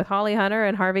Piano with Holly Hunter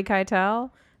and Harvey Keitel.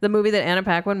 The movie that Anna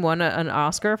Paquin won an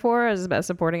Oscar for as Best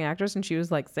Supporting Actress, and she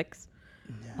was like 6.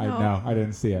 I know. I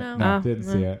didn't see it. No. No, Oh, didn't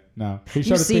no. see it. No. He You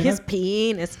showed see penis? his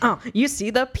penis. Oh, you see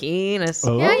the penis.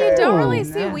 Oh. Yeah, you don't really Oh.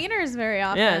 see wieners very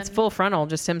often. Yeah, it's full frontal,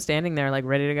 just him standing there like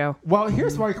ready to go. Well,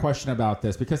 here's my question about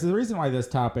this, because the reason why this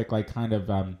topic like kind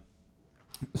of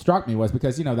struck me was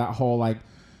because that whole like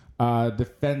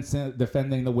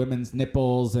defending the women's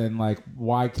nipples and like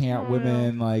why can't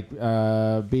women like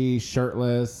be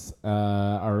shirtless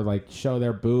or like show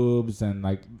their boobs, and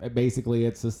like basically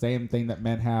it's the same thing that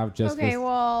men have, just okay, with,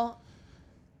 well,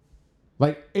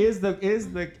 like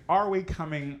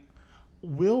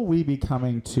will we be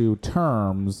coming to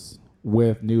terms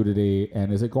with nudity,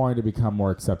 and is it going to become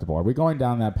more acceptable? Are we going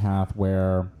down that path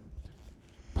where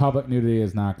public nudity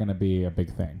is not going to be a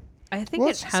big thing? I think Well,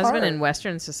 it it's just has been hard. in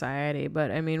Western society,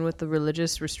 but I mean, with the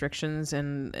religious restrictions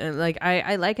and like,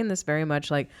 I liken this very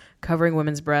much like covering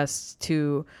women's breasts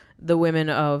to the women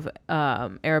of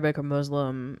Arabic or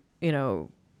Muslim,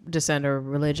 descent or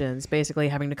religions, basically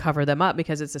having to cover them up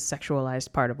because it's a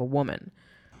sexualized part of a woman.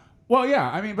 Well, yeah,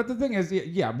 I mean, but the thing is,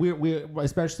 yeah, we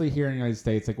especially here in the United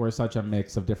States, like we're such a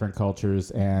mix of different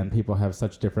cultures and people have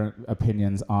such different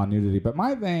opinions on nudity. But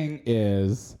my thing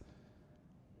is,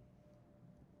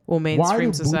 Well, why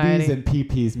mainstream do society. boobies and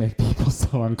peepees make people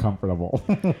so uncomfortable?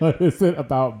 What is it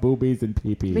about boobies and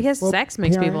peepees? Because sex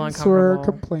makes people Parents were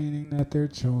uncomfortable. complaining that their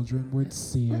children would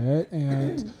see it,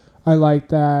 and I like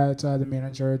that the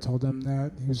manager told them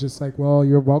that. He was just like, well,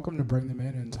 you're welcome to bring them in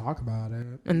and talk about it.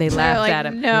 And they They're laughed like, at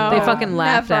him. "No, they fucking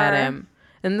laughed at never." him.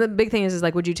 And the big thing is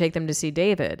like, would you take them to see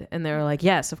David? And they were like,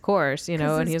 yes, of course, and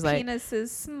his he was like, penis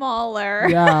is smaller.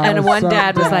 Yeah. and one so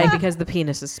dad was bad. like, because the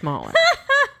penis is smaller.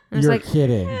 And it's You're like,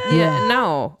 kidding. yeah,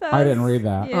 no. I didn't read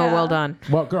that. Yeah. Oh, well done.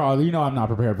 Well, girl, I'm not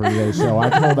prepared for today's show. I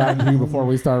told that to you before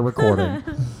we started recording.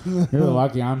 You're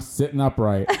lucky I'm sitting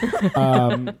upright.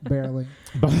 barely.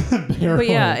 But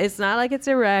yeah, it's not like it's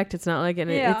erect. It's not like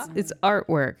Yeah. it's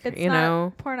artwork. It's you not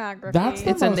know, pornography. That's the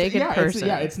It's a most- naked person.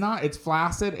 It's not. It's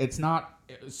flaccid. It's not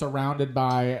surrounded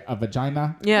by a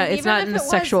vagina. yeah, And it's even not if in it the was,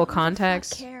 sexual who the fuck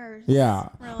context. cares, Yeah.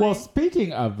 really? Well,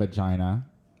 speaking of vagina,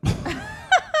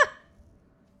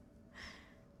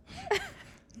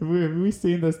 Have we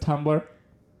seen this Tumblr?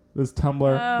 This Tumblr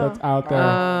Oh. that's out there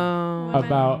Oh, Women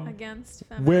about against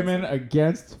feminism. women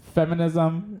against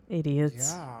feminism.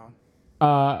 idiots.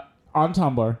 Yeah. On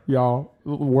Tumblr, y'all,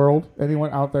 world,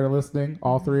 anyone out there listening,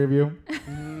 all three of you,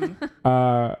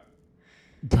 go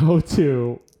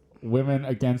to Women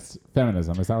Against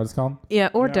Feminism. Is that what it's called? Yeah,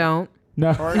 or Yeah. don't.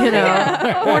 No. You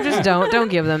know, or just don't. Don't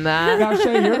give them that. Now,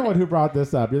 Shay, you're the one who brought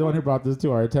this up. You're the one who brought this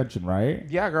to our attention, right?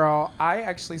 Yeah, girl. I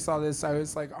actually saw this. I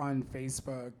was like on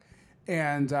Facebook,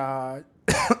 and sorry,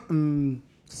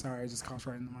 I just coughed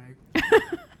right in the mic.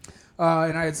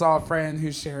 And I saw a friend who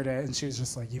shared it, and she was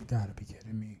just like, "You've got to be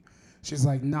kidding me." She's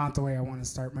like, "Not the way I want to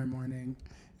start my morning."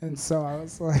 And so I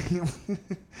was like,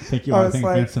 Think you I want was to think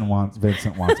like- Vincent wants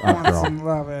I up, want girl. some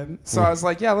loving. So I was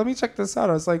like, yeah, let me check this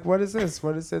out. I was like, what is this?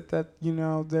 What is it that,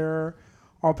 they're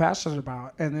all passionate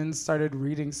about? And then started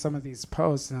reading some of these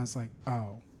posts, and I was like,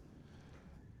 oh.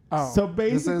 So this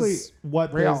basically, is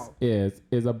what real. this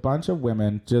is a bunch of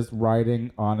women just writing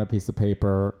on a piece of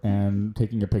paper and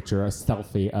taking a picture, a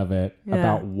selfie of it, Yeah.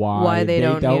 about why they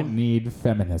don't need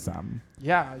feminism.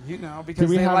 Yeah, because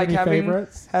we they have like any having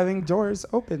favorites? having doors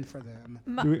open for them.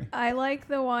 I like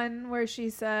the one where she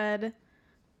said,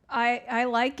 I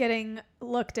like getting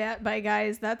looked at by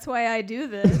guys. That's why I do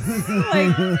this.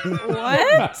 Like,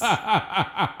 what?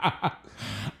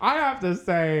 I have to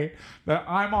say that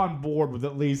I'm on board with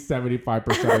at least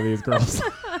 75% of these girls.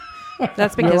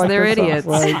 That's because they're the idiots.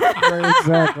 sauce, like,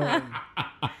 exactly.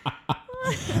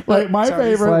 Like my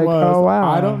Sorry, favorite like, was, oh, wow.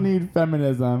 I don't need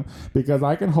feminism because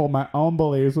I can hold my own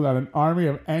beliefs without an army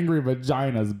of angry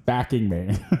vaginas backing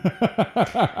me.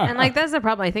 And like that's the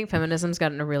problem. I think feminism's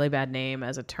gotten a really bad name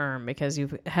as a term because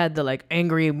you've had the like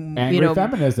angry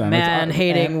feminism. It's, man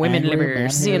hating women angry,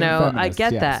 libers. You man-hating know, I feminists.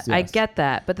 get Yes, that. I yes. get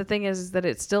that. But the thing is that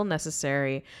it's still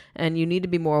necessary, and you need to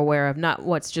be more aware of not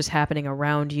what's just happening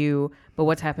around you, but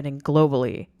what's happening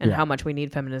globally and Yeah. how much we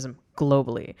need feminism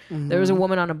globally. There was a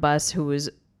woman on a bus who was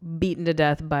beaten to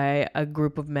death by a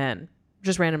group of men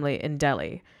just randomly in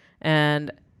Delhi,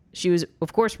 and she was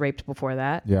of course raped before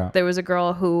that. Yeah. There was a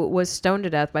girl who was stoned to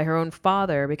death by her own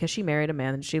father because she married a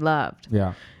man that she loved.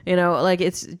 Yeah. You know, like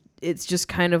it's just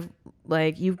kind of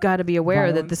like you've got to be aware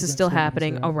that Violence this is against still women,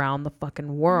 happening yeah. around the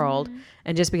fucking world,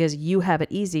 and just because you have it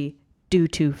easy due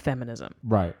to feminism.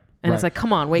 Right. And it's like,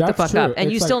 come on, wake the That's fuck true. up. And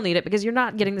It's you like- still need it because you're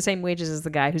not getting the same wages as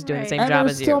the guy who's doing the Right. same And job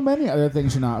there's as still you. many other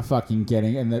things you're not fucking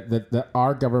getting, and that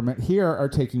our government here are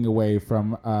taking away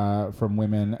from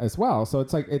women as well. So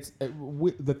it's like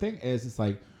the thing is, it's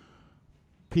like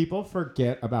people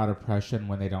forget about oppression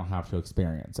when they don't have to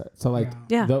experience it. So like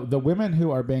Yeah. the women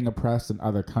who are being oppressed in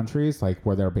other countries, like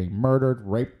where they're being murdered,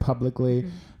 raped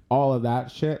publicly, all of that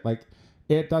shit, like.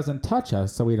 It doesn't touch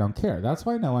us, so we don't care. That's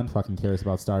why no one fucking cares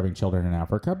about starving children in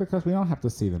Africa, because we don't have to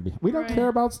see them. We don't Right. care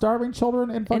about starving children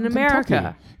in fucking America.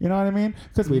 Kentucky. You know what I mean?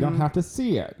 Because we don't have to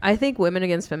see it. I think Women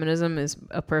Against Feminism is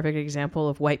a perfect example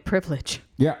of white privilege.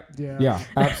 Yeah, Yeah. yeah,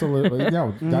 absolutely.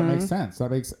 No, that makes sense. That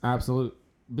makes absolute.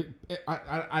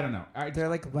 I don't know. They're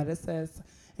like, what is this?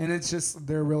 And it's just,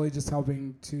 they're really just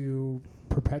helping to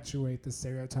perpetuate the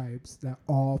stereotypes that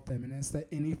all feminists, that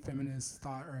any feminist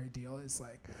thought or ideal is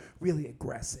like really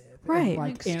aggressive, Right. And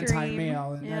like Extreme.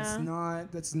 anti-male, and Yeah.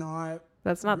 that's not.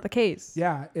 That's not the case.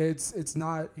 Yeah, it's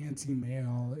not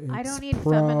anti-male. It's I don't need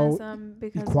pro feminism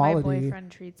because equality. my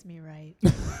boyfriend treats me right.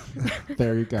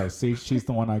 There you go. See, she's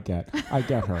the one I get. I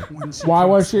get her. When she Why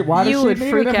was comes she? in. Why does You she would need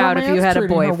freak it if her out if you man's had a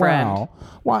treating her boyfriend. well?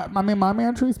 Why? I mean, my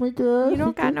man treats me good. You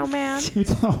don't got no man. You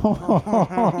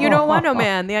don't. You don't want no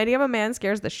man. The idea of a man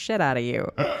scares the shit out of you.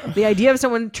 The idea of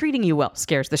someone treating you well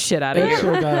scares the shit out of It you.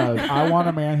 sure does. I want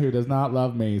a man who does not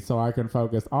love me, so I can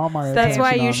focus all my That's attention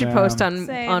why you on should them. post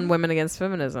Same. on Women Against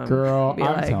Feminism. Girl, Be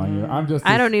I'm like, telling you, I'm just.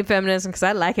 I don't need feminism because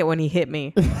I like it when he hit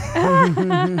me. I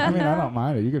mean, I don't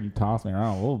mind it. You can toss me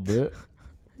around a little bit.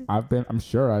 I'm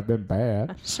sure I've been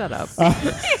bad. Shut up.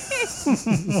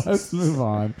 Let's move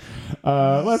on.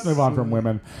 Let's move on from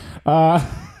women.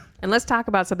 And let's talk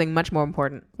about something much more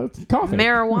important. Coffee.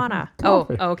 Marijuana.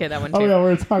 Coffee. Oh, okay, that one Oh too. yeah,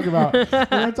 we're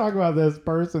gonna talk about this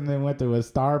person that went to a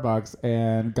Starbucks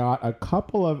and got a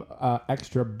couple of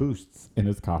extra boosts in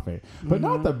his coffee, but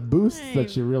not the boosts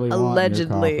that you really want.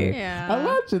 Allegedly. In your coffee. Yeah.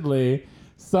 Allegedly,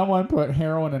 someone put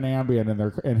heroin and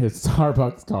Ambien in his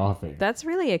Starbucks coffee. That's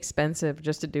really expensive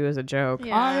just to do as a joke.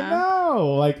 Yeah. I know.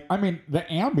 Like, I mean, the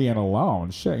Ambien alone.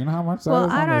 Shit, you know how much that Well,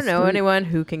 is I on the don't know street? anyone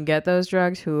who can get those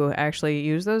drugs who actually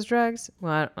use those drugs.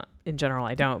 Well, in general,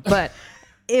 I don't. But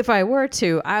if I were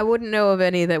to, I wouldn't know of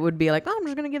any that would be like, oh, I'm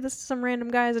just going to give this to some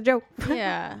random guy as a joke.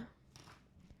 Yeah.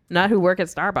 Not who work at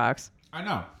Starbucks. I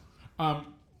know.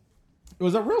 It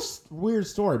was a real weird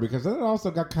story because then it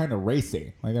also got kind of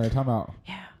racy. Like they were talking about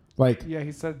Like Yeah,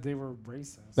 he said they were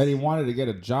racist. that he wanted to get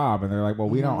a job, and they're like, well,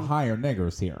 we don't hire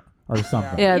niggers here or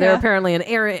something. Yeah, they're Yeah. apparently an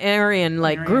Aryan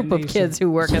like Aryan group of nation. kids who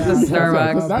work at the Yeah.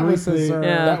 Starbucks. That was the Baristas are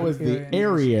that was the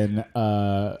Aryan.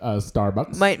 Aryan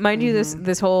Starbucks. Mind you,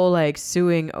 this whole like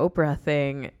suing Oprah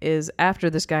thing is after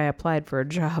this guy applied for a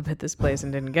job at this place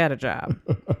and didn't get a job.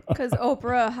 Because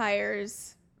Oprah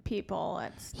hires people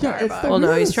at Starbucks. Yeah, it's the- Well, no,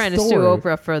 Really he's trying to sue story.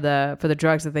 Oprah for the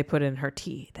drugs that they put in her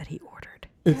tea that he ordered.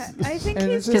 I think And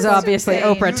he's it's Because just obviously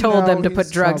insane. Oprah You told them know to put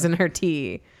he's drugs trouble. in her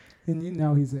tea. And you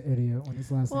know he's an idiot when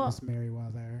his last name Well- is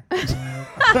Merriweather.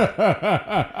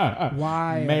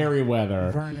 Why?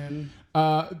 Merriweather. Vernon.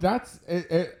 That's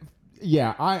it.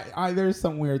 Yeah, I there's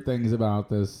some weird things about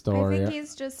this I story. think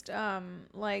he's just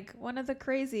like one of the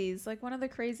crazies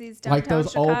downtown Like those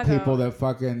Chicago. old people that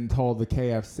fucking told the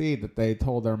KFC that they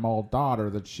told their old daughter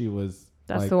that she was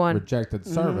That's like, the one. rejected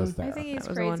service there. I think he's That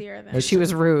was the one. crazier than She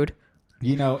was rude.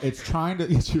 You know, it's trying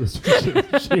to. She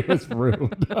was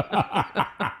rude.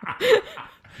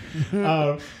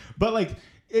 But like,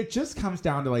 it just comes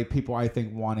down to like people I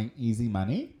think wanting easy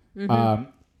money.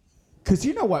 Because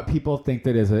you know what people think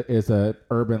that is a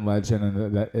urban legend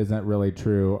and that isn't really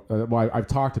true. Well, I've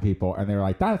talked to people and they're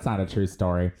like, that's not a true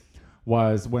story.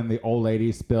 Was when the old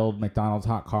lady spilled McDonald's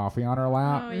hot coffee on her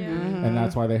lap, Oh yeah. and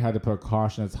that's why they had to put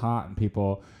caution it's hot. And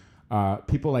people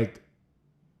like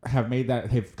have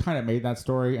kind of made that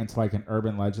story into like an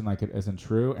urban legend, like it isn't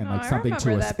true, and Oh, like I something to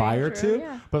remember that being aspire true, to.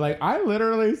 yeah. But like I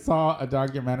literally saw a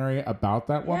documentary about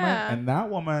that woman, Yeah. and that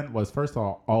woman was first of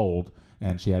all old,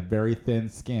 and she had very thin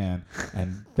skin,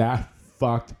 and that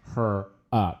fucked her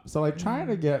up. So like trying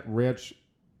to get rich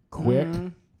quick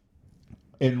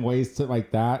in ways to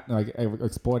like that, like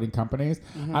exploiting companies.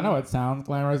 I know it sounds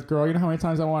glamorous, girl. You know how many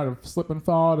times I wanted to slip and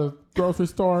fall at a grocery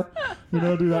store? You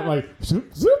know, do that like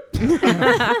zoop, zoop.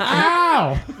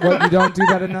 Ow! What, you don't do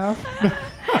that enough?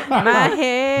 My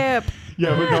hip.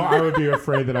 Yeah, but no, I would be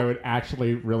afraid that I would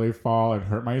actually really fall and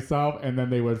hurt myself, and then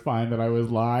they would find that I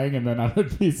was lying, and then I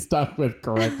would be stuck with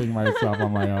correcting myself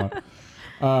on my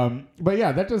own. But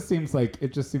yeah, that just seems like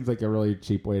a really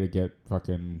cheap way to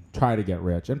try to get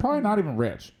rich, and probably not even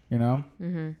rich, you know.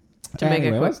 To make a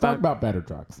quick let's talk buck. about better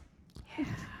drugs.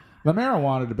 The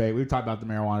marijuana debate. We've talked about the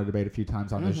marijuana debate a few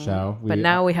times on this show. But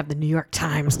now we have the New York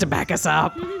Times to back us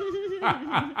up.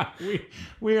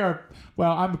 we are.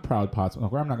 Well, I'm a proud pot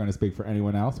smoker. I'm not going to speak for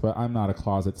anyone else, but I'm not a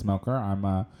closet smoker.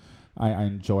 I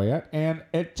enjoy it, and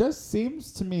it just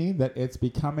seems to me that it's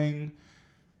becoming.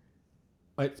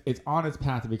 It's on its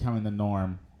path to becoming the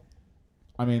norm.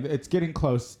 I mean, it's getting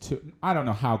close to. I don't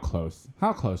know how close.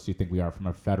 How close do you think we are from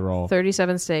a federal?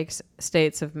 37 states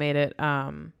have made it.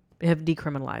 Have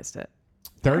decriminalized it.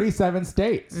 37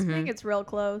 states. I think it's real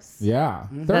close. Yeah,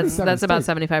 That's 37 about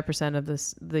states. 75%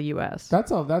 of the U.S.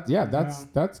 That's all. That's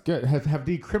good. Have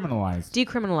decriminalized,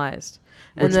 Decriminalized,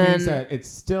 which and then means that it's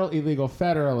still illegal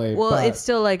federally. well, but, it's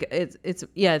still like it's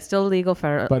still illegal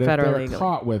but if federally. they're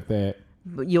caught with it,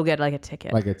 But you'll get like a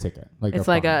ticket. like a ticket, it's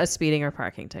like a speeding or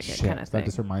parking ticket Shit, kind of that thing.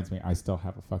 just reminds me. I still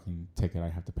have a fucking ticket I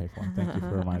have to pay for. Thank you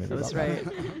for reminding me. That's about right.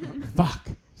 that. Fuck.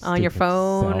 On your Stupid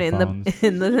phone cell in phones.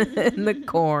 in the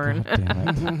corn. God damn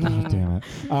it. God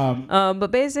damn it. But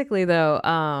basically, though,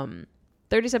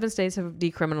 37 states have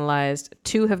decriminalized.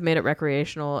 2 have made it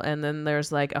recreational, and then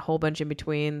there's like a whole bunch in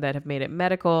between that have made it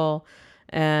medical.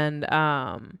 And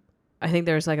I think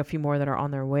there's like a few more that are on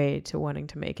their way to wanting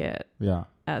to make it Yeah.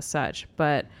 as such.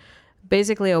 But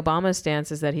basically, Obama's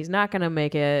stance is that he's not going to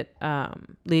make it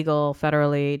legal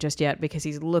federally just yet because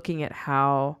he's looking at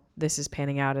how this is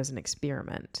panning out as an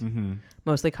experiment. Mm-hmm.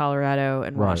 Mostly Colorado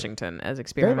and Right. Washington as They've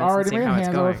experiments. and already seeing made how it's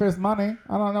hands over going. fist money.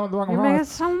 I don't know what the fuck You're wrong. making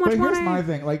so much But here's money. my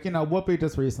thing. Like, Whoopi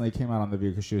just recently came out on The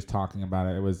View because she was talking about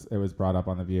it. It was brought up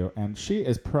on The View. And she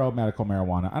is pro medical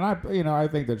marijuana. And I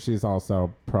think that she's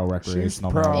also pro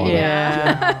recreational pro. marijuana.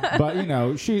 Yeah.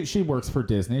 But, she works for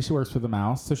Disney. She works for the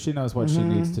mouse. So she knows what she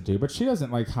needs to do. But she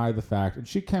doesn't like hide the fact. And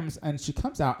she comes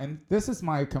out. And this is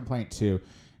my complaint too.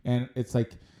 And it's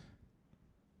like,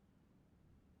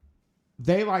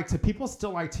 people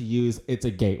still like to use it's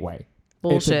a gateway.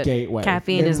 Bullshit. It's a gateway.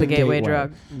 Caffeine It's is the a gateway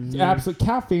drug. Absolutely.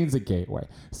 Caffeine's a gateway.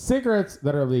 Cigarettes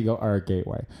that are legal are a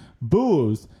gateway.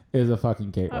 Booze is a fucking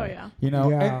gateway. Oh, yeah.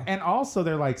 Yeah. And also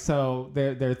they're like, so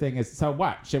their thing is, so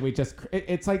what? Should we just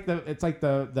it's like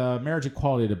the marriage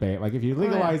equality debate. Like if you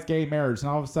legalize gay marriage, and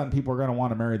all of a sudden people are going to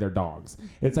want to marry their dogs.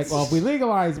 It's like, well, if we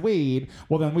legalize weed,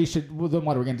 then then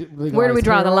what are we going to do? Legalize Where do we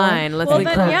draw the heroin? line? Let's Well, be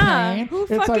then, clear. yeah. Cocaine? Who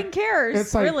It's fucking like- cares?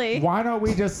 It's like, really? why don't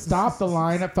we just stop the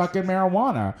line at fucking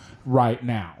marijuana right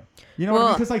now? You know what I mean?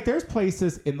 Well- Because like there's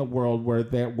places in the world where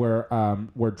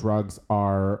drugs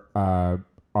are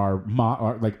are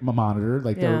like monitored,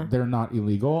 like Yeah. they're not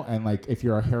illegal, and like if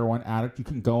you're a heroin addict, you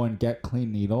can go and get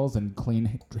clean needles and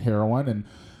clean heroin,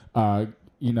 and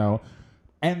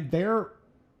and their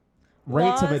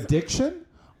rates of Laws- addiction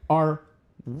are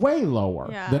way lower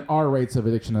Yeah. than our rates of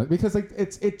addiction, because like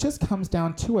it just comes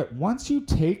down to it. Once you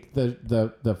take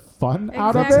the fun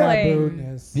out of it, Exactly.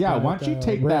 Taboo-ness, yeah, like, once you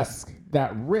take risk.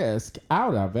 that risk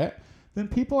out of it, then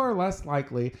people are less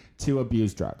likely to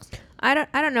abuse drugs. I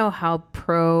don't know how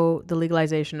pro the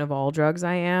legalization of all drugs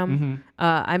I am. Mm-hmm.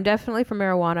 I'm definitely for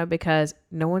marijuana because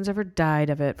no one's ever died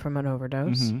of it from an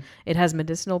overdose. Mm-hmm. It has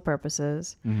medicinal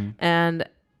purposes, and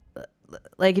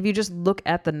like if you just look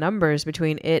at the numbers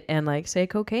between it and like say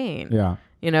cocaine,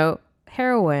 Yeah,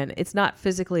 heroin, it's not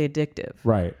physically addictive,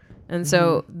 right. and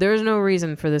so there's no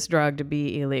reason for this drug to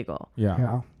be illegal. Yeah.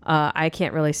 Yeah. I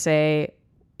can't really say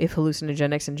if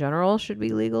hallucinogenics in general should be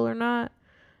legal or not.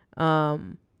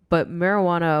 But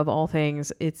marijuana of all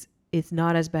things, it's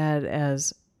not as bad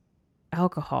as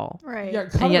alcohol. Right. Yeah,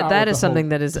 cut And it yet out that with is the whole- something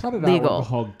that is cut it legal. out with the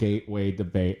whole gateway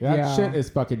debate. That Yeah. shit is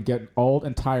fucking getting old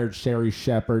and tired. Sherry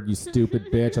Shepherd, you stupid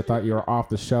bitch! I thought you were off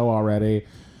the show already.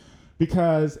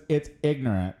 Because it's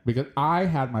ignorant. Because I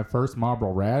had my first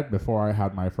Marlboro Red before I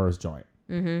had my first joint.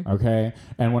 Mm-hmm. Okay,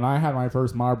 and when I had my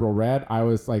first Marlboro Red, I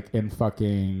was like in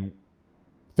fucking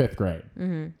 5th grade.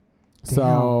 Mm-hmm.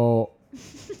 So.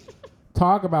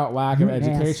 Talk about lack of You're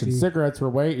education. nasty. Cigarettes were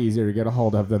way easier to get a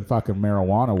hold of than fucking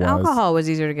marijuana was. Alcohol was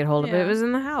easier to get hold of. Yeah. It was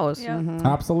in the house. Yeah.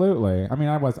 Absolutely. I mean,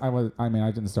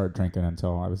 I didn't start drinking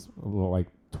until I was a little like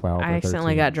 12 or I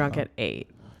accidentally 13, got drunk so. at 8.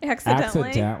 Accidentally.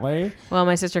 Accidentally? Well,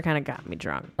 my sister kind of got me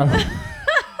drunk.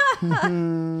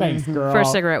 Thanks, girl.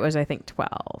 First cigarette was I think 12,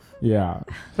 Yeah.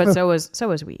 but so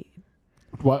was weed.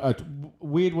 Well,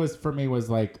 weed was, for me, was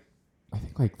like, I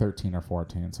think like 13 or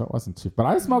 14, so it wasn't too. But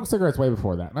I smoked cigarettes way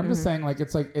before that. And I'm just saying,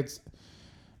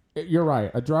 you're right.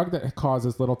 A drug that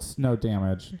causes little to no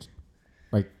damage,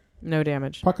 like, No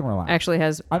damage. fucking relax. Actually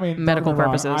has I mean, medical don't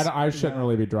get me wrong, purposes. I shouldn't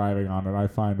really be driving on it. I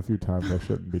find a few times I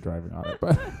shouldn't be driving on it,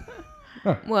 but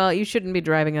Well, you shouldn't be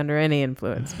driving under any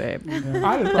influence, babe.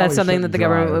 that's That's something that the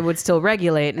government would still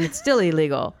regulate, and it's still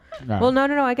illegal. No. Well,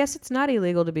 no. I guess it's not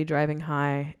illegal to be driving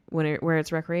high where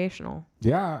it's recreational.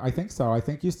 Yeah, I think so. I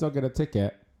think you still get a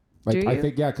ticket. Like, Do I you?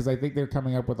 think, yeah, because I think they're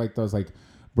coming up with like those like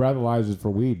breathalyzers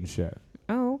for weed and shit.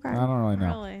 Oh, okay. I don't really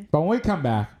know. Really? But when we come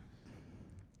back,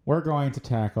 we're going to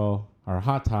tackle our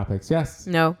hot topics. Yes,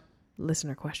 No,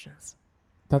 listener questions.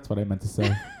 that's what I meant to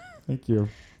say. Thank you.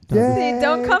 See,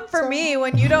 don't come for me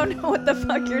when you don't know what the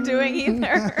fuck you're doing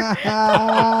either.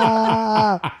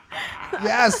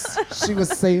 Yes, she was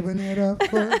saving it up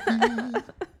for me.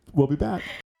 We'll be back.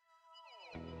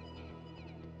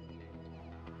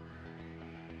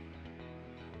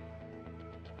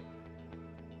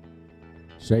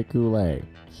 Shea Coulee,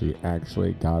 she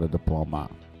actually got a diploma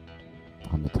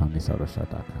on the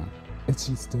TonySotoShow.com. And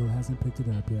she still hasn't picked it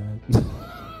up yet.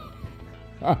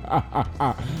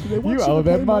 They want You you owe to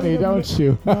them pay money, to don't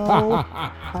you? No,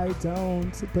 I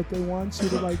don't. But they want you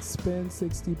to like spend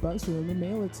 $60 for them to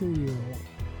mail it to you.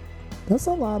 That's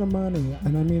a lot of money.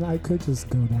 And I mean, I could just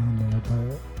go down there,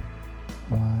 but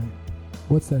why?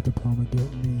 What's that diploma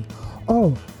getting me?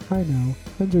 Oh, I know.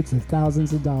 Hundreds of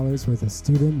thousands of dollars worth of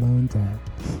student loan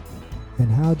debt. And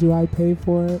how do I pay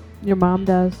for it? Your mom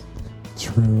does.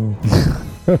 True.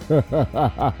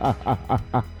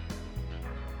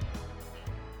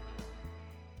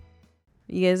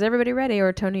 You guys, everybody ready?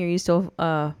 Or Tony, are you still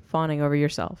fawning over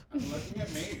yourself? Looking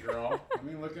at me, girl. Let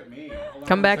me look at me.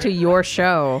 Come back to your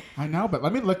show. I know, but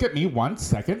let me look at me 1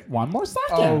 second. One more second.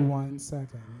 Oh, 1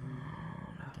 second.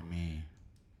 Look at me.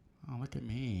 Oh, look at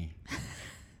me.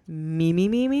 Me, me,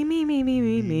 me, me, me, me, me,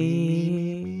 me,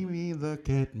 Me, me, look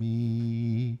at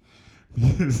me.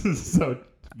 So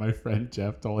my friend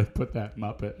Jeff totally put that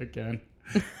Muppet again.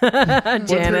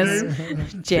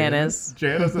 Janice. Janice.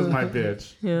 Janice is my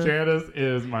bitch. Yeah. Janice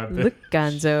is my bitch. Look,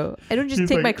 Gonzo. I don't just She's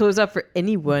take like- my clothes off for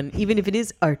anyone, even if it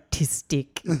is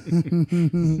artistic.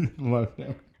 Love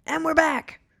him. And we're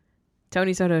back.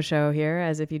 Tony Soto Show here,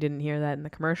 as if you didn't hear that in the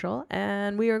commercial.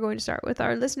 And we are going to start with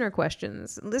our listener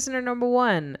questions. Listener number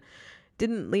 1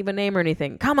 didn't leave a name or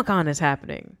anything. Comic-Con is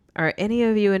happening. Are any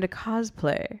of you into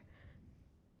cosplay?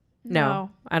 No,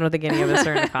 I don't think any of us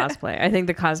are into cosplay. I think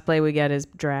the cosplay we get is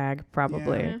drag,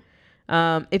 probably.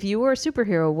 If you were a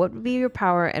superhero, what would be your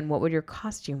power and what would your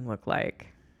costume look like?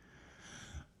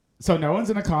 So no one's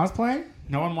in a cosplay?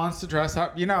 No one wants to dress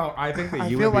up? You know, I think that I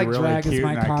you feel would be like really drag is cute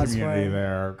my in that cosplay. community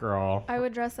there, girl. I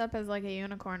would dress up as like a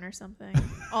unicorn or something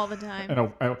all the time.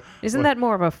 And Isn't that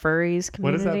more of a furries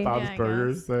what is community? that Bob's Yeah, I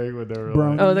Burgers thing when they were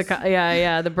Bronies. like... Oh,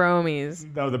 the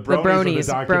bromies. No, the bronies, were bronies,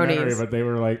 the documentary, bronies. but they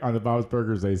were like, on the Bob's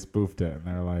Burgers, they spoofed it. And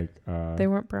they're like... They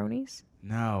weren't bronies.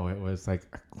 no, it was like...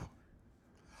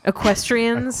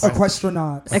 Equestrians.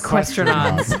 Equestronauts.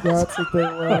 Equestronauts. That's what they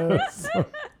was.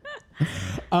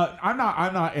 I'm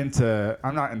not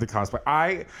into cosplay.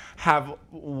 I have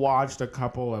watched a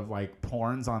couple of like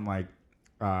porns on like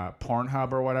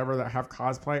Pornhub or whatever that have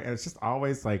cosplay, and it's just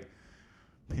always like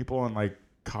people in like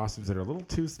costumes that are a little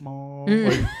too small.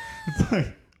 Like, it's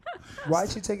like,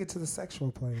 Why'd you take it to the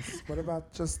sexual place? What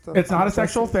about just the... it's not a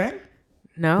sexual thing.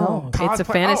 No, it's a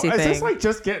Cosplay- fantasy Is thing. this like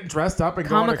just getting dressed up and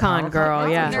going to Comic-Con, Comic-Con? girl,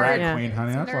 That's yeah. a drag Yeah. queen,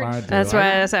 honey. That's what I do. That's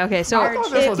why I said, okay, so I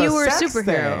thought this if was you a were a sex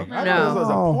superhero, thing. I thought this was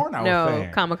a no, porno no,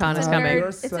 thing. Comic-Con is It's a coming. nerd.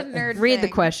 It's a nerd. Read the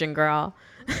thing. question, girl.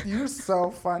 You're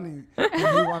so funny. You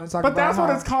want to talk But about that's what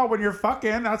how- it's called when you're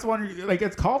fucking. That's when you're, like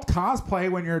it's called cosplay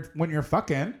when you're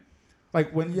fucking.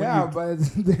 Like when Yeah, when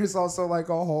but there's also like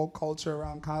a whole culture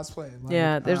around cosplay. Like,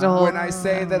 Yeah, there's a whole. when I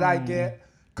say that I get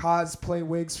cosplay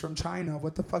wigs from China,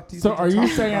 what the fuck do you So think are I'm you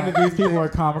talking saying about? that these people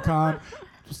at Comic Con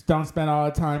just don't spend all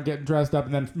the time getting dressed up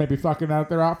and then maybe fucking out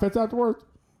their outfits afterwards?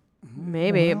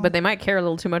 Maybe, but they might care a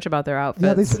little too much about their outfits.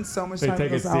 Yeah, they spend so much They time take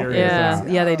in it those serious,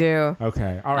 outfits. yeah, they do.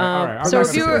 Okay, all right. I'm So not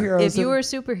if you gonna- were superheroes if you and- were a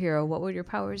superhero, what would your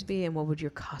powers be, and what would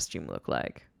your costume look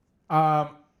like?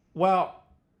 Well,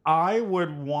 I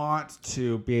would want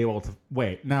to be able to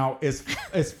wait. Now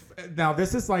now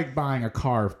this is like buying a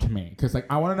car to me because like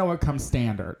I want to know what comes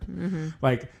standard.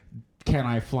 Like, can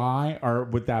I fly or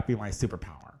would that be my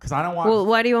superpower? Because I don't want. Well,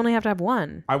 why do you only have to have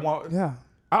one? I want. Yeah.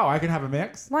 Oh, I can have a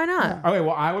mix. Why not? Okay,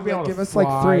 well, I would be Yeah, able give to us, like,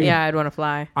 fly. 3. Yeah, I'd want to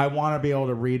fly. I want to be able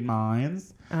to read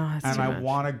minds, Oh, that's and too I much.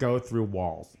 want to go through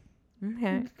walls.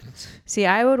 Okay. See,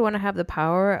 I would want to have the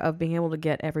power of being able to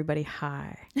get everybody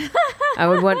high. I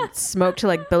would want smoke to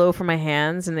like billow from my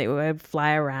hands, and it would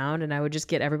fly around, and I would just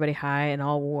get everybody high, and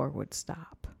all war would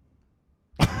stop.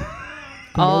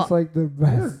 all That's like the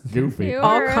best. Goofy. You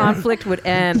all are- conflict would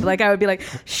end. Like I would be like,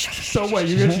 So wait,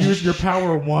 you just use your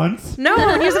power once? no,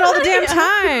 I would use it all the damn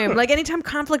time. Like anytime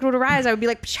conflict would arise, I would be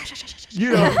like,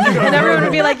 You don't. and everyone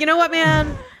would be like, you know what,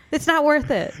 man, it's not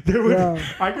worth it. There would, Yeah.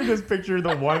 I can just picture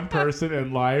the one person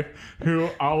in life who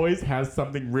always has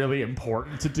something really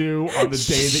important to do on the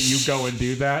day that you go and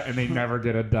do that, and they never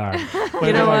get it done. Like,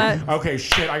 You know they're like, okay,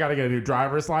 shit, I gotta get a new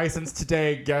driver's license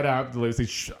today. Get up, Lucy.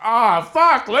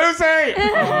 Fuck, Lucy!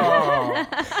 Oh.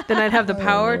 Then I'd have the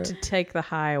power to take the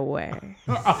high away.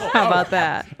 How about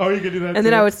that? Oh, you can do that And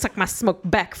then too? I would suck my smoke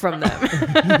back from them.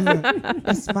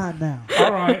 It's mine now.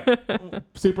 All right.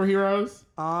 Superheroes?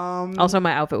 Also,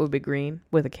 my outfit would be green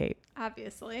with a cape.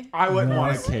 Obviously. I wouldn't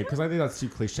want a cape because I think that's too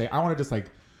cliche. I want to just like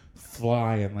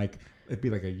fly and like it'd be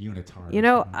like a unitard. You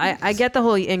know, I get the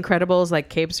whole Incredibles, like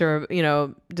capes are,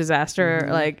 disaster,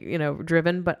 like,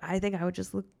 driven, but I think I would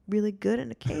just look really good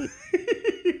in a cape.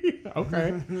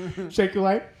 Okay. Shake your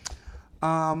light.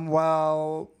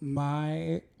 Well,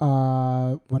 my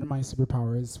one of my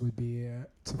superpowers would be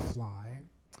to fly,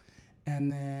 and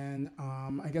then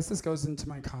I guess this goes into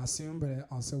my costume, but it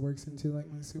also works into like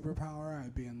my superpower.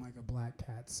 I'd be in like a black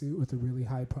cat suit with a really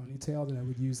high ponytail that I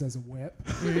would use as a whip.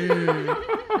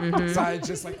 So I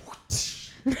just like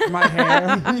my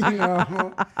hair,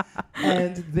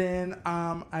 and then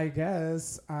I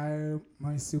guess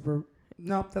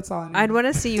nope, that's all I need. I'd want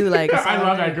to see you like, I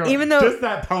love that girl. Even though- just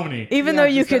that pony. even Yeah, though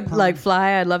you just that could like pony.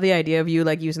 fly, I'd love the idea of you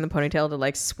like using the ponytail to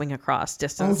like swing across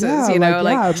distances, my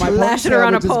lash it ponytail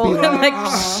around a would just pole be and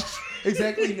like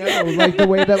exactly no, like the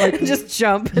way that like just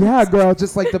jump. yeah, girl,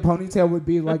 just like the ponytail would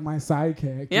be like my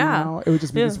sidekick. Yeah. You know? It would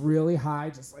just be Yeah. this really high,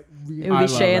 just like really It would I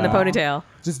be love Shay in the that. ponytail.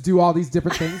 just do all these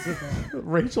different things with it.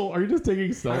 Rachel, are you just taking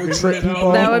selfies? trick right now?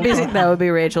 people. That would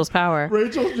be Rachel's power.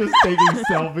 Rachel's just taking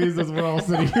selfies as we're all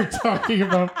sitting here talking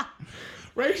about.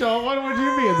 Rachel, what would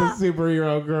you be as a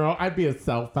superhero girl? I'd be a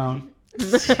cell phone.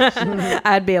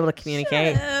 I'd be able to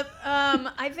communicate.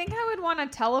 I think I would want to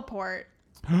teleport.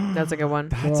 That's a good one.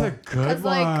 That's a good Because,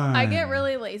 one. like, I get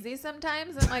really lazy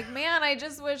sometimes. And, like, man, I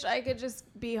just wish I could just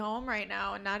be home right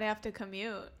now and not have to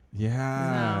commute.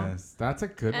 Yes, that's a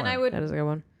good And one. I would, That is a good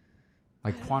one.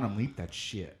 like quantum leap that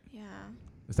shit. yeah.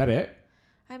 Is that it?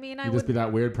 I mean, I You would. just be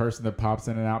that weird person that pops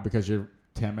in and out because you're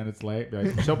 10 minutes late. Be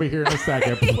like, she'll be here in a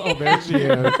second. Oh, there she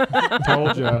is.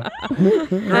 Told ya.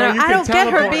 Girl, I don't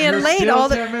get her being late all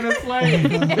the- 10 minutes late,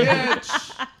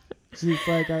 bitch. She's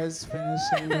like, I was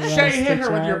finishing the Shay rest hit of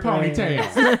her with your Drag Race.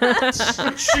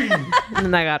 ponytail. Shing. And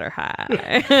then I got her high.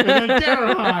 And then get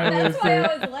her high, That's why Lucy.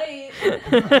 I was late.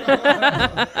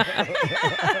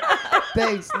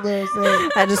 Thanks, Lucy.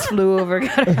 I just flew over,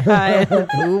 got her high, and then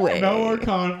flew away. No more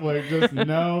conflict, just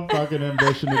no fucking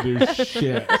ambition to do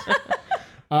shit.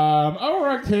 All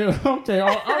right, Kay. Okay,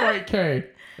 all right, Kay.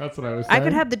 That's what I was saying. I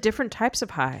could have the different types of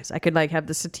highs. I could like have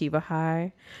the sativa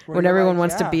high Where when you're everyone like,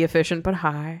 wants to yeah. be efficient but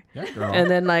high. Yeah, girl.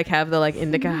 And then like have the like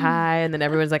indica high, and then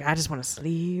everyone's like, I just want to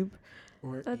sleep.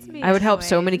 Or That's eat. me. I would help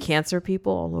so many Anyways. cancer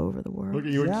people all over the Look world.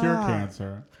 at you and cure Yeah.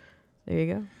 cancer. There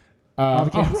you go. All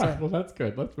the All cancer. right, well, that's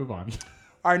good. Let's move on.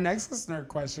 Our next listener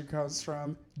question comes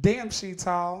from Damn She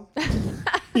Tall.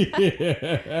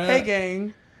 Hey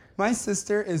gang, my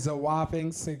sister is a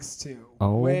whopping 6'2",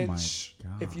 Oh my which,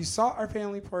 God. if you saw our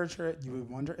family portrait, you would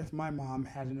wonder if my mom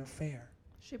had an affair.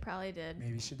 She probably did.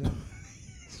 Maybe she did.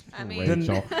 I mean,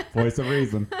 Rachel, voice of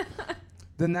reason.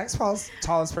 The next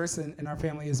tallest person in our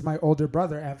family is my older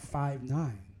brother at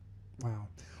 5'9". Wow.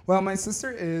 Well, my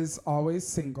sister is always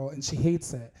single and she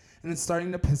hates it, and it's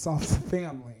starting to piss off the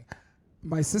family.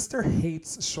 My sister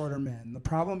hates shorter men. The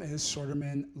problem is shorter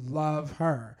men love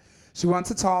her. She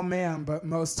wants a tall man, but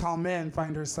most tall men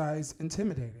find her size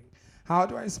intimidating. How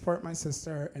do I support my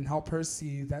sister and help her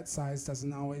see that size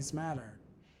doesn't always matter?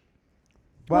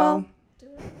 Well,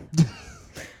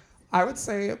 I would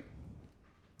say,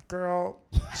 girl,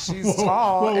 she's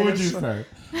tall. What and would if you she- say?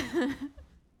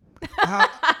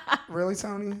 Really,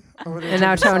 Tony? Over there And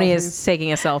now taking Tony selfies is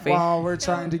taking a selfie. while we're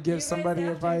trying to give somebody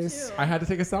advice. I had to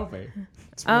take a selfie.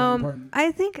 It's really important.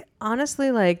 I think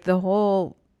honestly, like the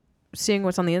whole seeing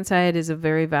what's on the inside is a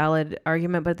very valid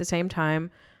argument, but at the same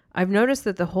time, I've noticed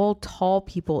that the whole tall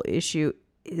people issue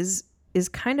is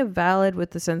kind of valid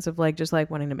with the sense of like just like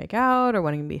wanting to make out or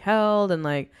wanting to be held and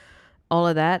like all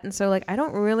of that. And so like I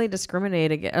don't really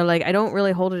discriminate against, or like I don't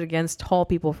really hold it against tall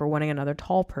people for wanting another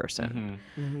tall person.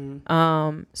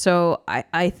 So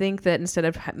I think that instead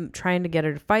of trying to get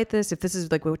her to fight this, if this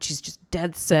is like what she's just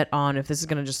dead set on, if this is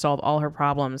going to just solve all her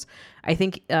problems, I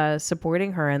think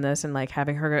supporting her in this and like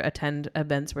having her attend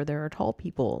events where there are tall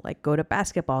people, like go to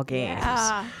basketball games.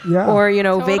 yeah. Yeah. Or, you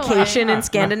know, Totally. vacation in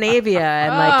Scandinavia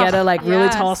and like get a like really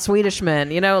yes. tall Swedish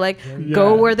man, you know, like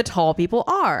go where the tall people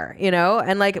are, you know,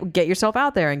 and like get yourself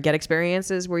out there and get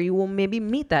experiences where you will maybe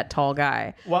meet that tall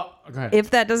guy. Well, go ahead.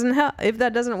 If that doesn't help, if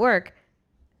that doesn't work,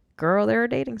 girl, there are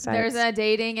dating sites. There's a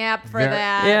dating app for There-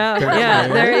 that. yeah, There yeah.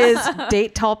 is. There is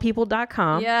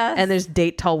datetallpeople.com. Yes. And there's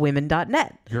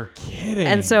datetallwomen.net. You're kidding.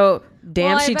 And so, damn,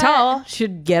 Well, I she bet- tall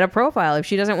should get a profile. If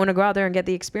she doesn't want to go out there and get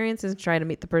the experiences and try to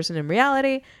meet the person in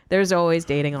reality, there's always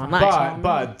dating online.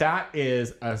 But that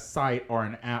is a site or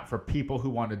an app for people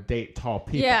who want to date tall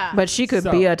people. Yeah. But she could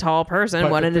So- be a tall person but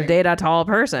the wanting to thing- date a tall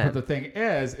But person. the thing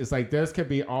is like this could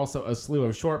be also a slew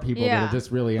of short people Yeah. that are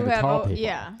just really Who into have tall a- people.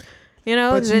 Yeah. You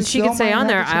know, But you then she still could say might on have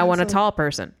there, the I want a chance of- tall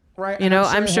person. Right. You and know,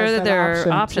 I'm I'm it sure has that there are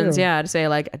option, options, too. yeah, to say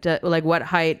like what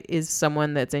height is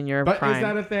someone that's in your But prime. is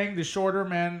that a thing? Do shorter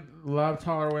men love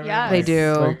taller women? Yes. They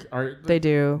do. Are, They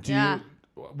do. Do Yeah.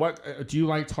 you, what do you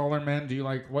like taller men? Do you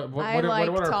like what? I What like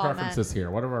are tall our men. preferences here?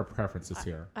 What are our preferences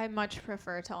here? I much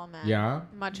prefer tall men. Yeah.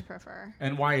 Much prefer.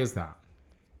 And why is that?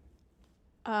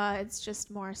 It's just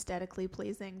more aesthetically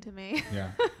pleasing to me.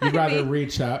 Yeah. You'd rather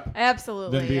reach up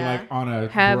Absolutely. than be yeah. like on a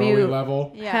Have girly you-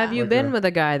 level. Yeah. Have you Like been a- with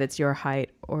a guy that's your height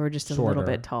or just a little Shorter.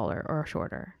 bit taller or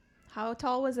shorter? How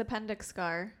tall was Appendix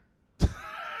Scar?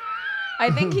 I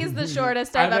think he's the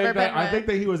shortest I've ever been I with. think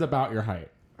that he was about your height.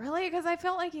 Really? Because I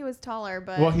felt like he was taller,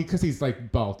 but Well, because he's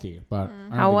like bulky, but I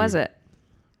don't How think was he- it?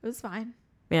 it was fine.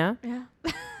 Yeah. Yeah.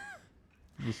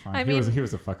 He was fine. I he was mean-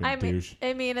 a fucking I mean, douche.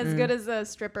 as good as a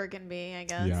stripper can be, I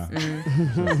guess. Yeah.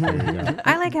 Mm. Just, there you go.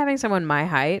 I like having someone my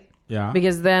height Yeah.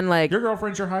 because then like Your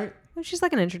girlfriend's your height? she's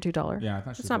like an inch or two taller. Yeah, I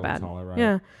thought she's It's a not little bad. taller, right?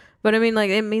 Yeah. But I mean like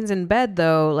it means in bed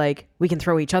though like we can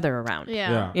throw each other around.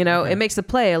 Yeah. Yeah. You know, Okay. it makes the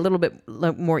play a little bit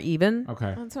like, more even.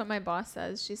 Okay. That's what my boss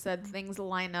says. She said things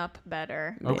line up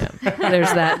better. Okay. Yeah.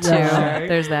 There's that too. Yeah.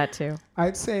 There's that too.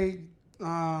 I'd say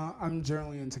I'm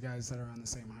generally into guys that are around the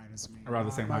same height as me. Around the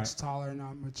Not same much height. taller,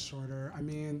 not much shorter. I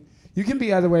mean, you can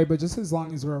be either way, but just as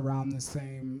long as we're around the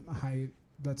same height,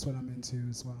 that's what I'm into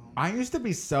as well. I used to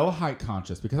be so height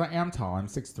conscious because I am tall. I'm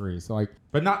 6'3", so like,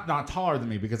 but not taller than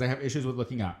me because I have issues with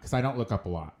looking up because I don't look up a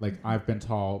lot. Like I've been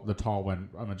the tall one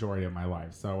a majority of my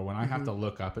life. So when I have to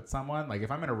look up at someone, like if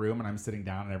I'm in a room and I'm sitting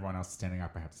down and everyone else is standing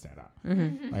up, I have to stand up.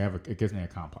 It gives me a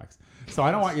complex. So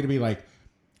I don't want you to be like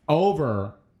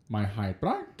over my height, but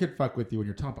I could fuck with you when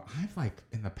you're tall. But I've like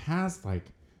in the past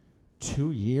like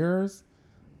 2 years,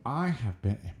 I have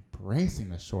been embracing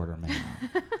the shorter man.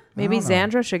 Maybe I don't know.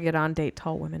 Xandra should get on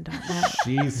datetallwomen.net.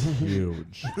 She's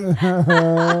huge.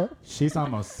 She's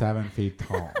almost 7 feet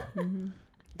tall.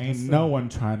 Ain't no one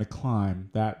trying to climb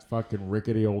that fucking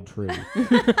rickety old tree.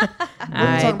 What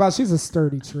are you talking about? She's a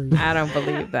sturdy tree. I don't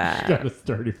believe that. Got a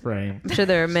sturdy frame. I'm sure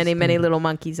there are many, many little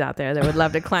monkeys out there that would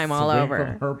love to climb all Swing over.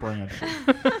 from her branch.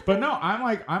 But no, I'm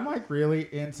like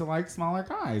really into like smaller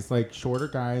guys, like shorter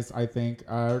guys. I think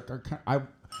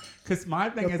because my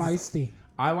thing They're is feisty.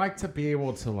 I like to be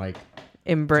able to like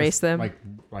Embrace just, them.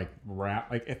 like rap.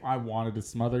 Like if I wanted to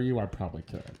smother you, I probably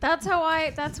could. That's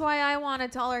why I want a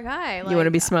taller guy. Like, you want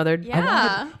to be smothered?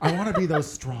 Yeah. I want to be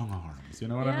those strong arms. You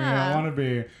know what I mean? I Yeah. want to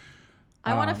be.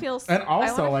 I want to feel. And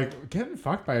also, I wanna like getting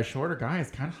fucked by a shorter guy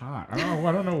is kind of hot. I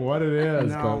don't know what it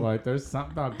is, No. but like there's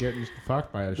something about getting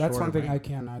fucked by a shorter. That's one thing man. I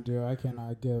cannot do. I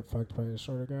cannot get fucked by a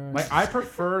shorter guy. Like I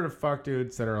prefer to fuck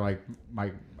dudes that are like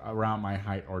around my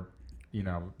height or. You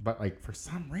know, but like for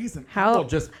some reason, people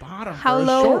just bottom how for a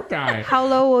low? short guy. How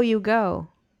low will you go?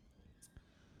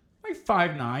 Like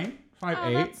 5'9", 5'8".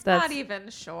 Oh, that's not even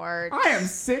short. I am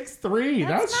 6'3".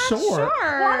 That's not short. Well,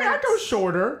 I mean, I short. go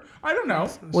shorter. I don't know.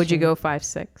 Would you go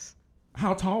 5'6"?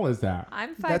 How tall is that?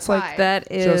 I'm 5'5". That's like That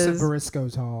Joseph is.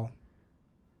 Barisco tall.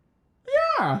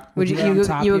 Yeah. Would you Would you you,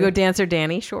 top you would you? go Dancer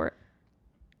Danny short?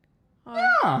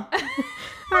 Yeah.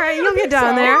 All right, you'll get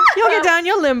down so. there. You'll get down.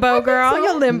 You'll limbo, girl.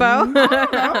 You'll limbo.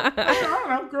 I don't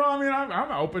know, girl. I mean,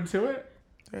 I'm open to it.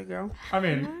 There you go. I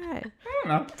mean, All right. I don't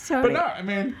know. Tony. But no, I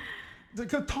mean,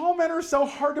 because tall men are so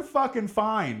hard to fucking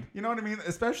find. You know what I mean?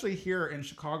 Especially here in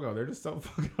Chicago, they're just so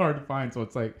fucking hard to find. So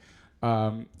it's like,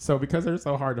 so because they're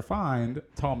so hard to find,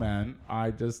 tall men,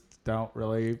 I just don't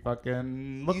really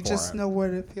fucking look You for just it. know what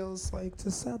it feels like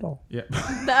to settle. Yeah.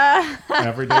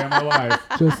 Every day of my life.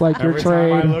 Just like your Every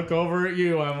time I trade. look over at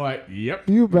you, I'm like, yep.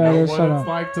 You better know what shut it's up.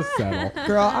 like to settle.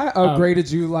 Girl, I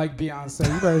upgraded you like Beyonce.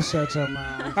 You better shut your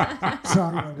mouth.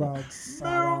 Talking about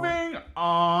settle. Moving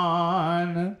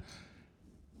on.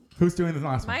 Who's doing the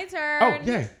last one? My turn. Oh,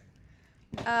 yay.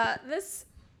 This,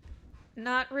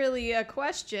 not really a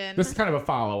question. This is kind of a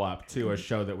follow-up to a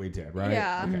show that we did, right?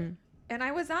 Yeah. Okay. And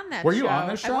I was on that Were show. you on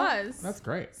this show? I was. That's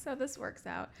great. So this works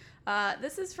out.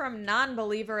 This is from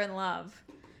Non-Believer in Love.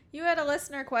 You had a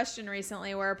listener question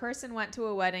recently where a person went to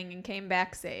a wedding and came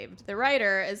back saved. The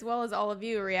writer, as well as all of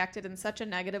you, reacted in such a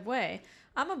negative way.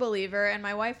 I'm a believer and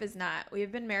my wife is not. We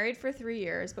have been married for 3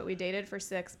 years, but we dated for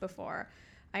 6 before.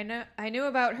 I knew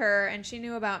about her and she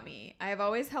knew about me. I have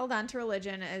always held on to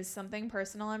religion as something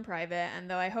personal and private, and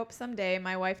though I hope someday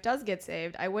my wife does get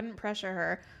saved, I wouldn't pressure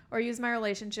her or use my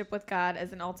relationship with God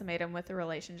as an ultimatum with the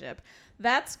relationship.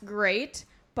 That's great,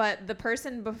 but the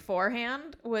person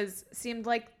beforehand seemed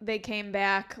like they came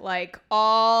back like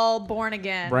all born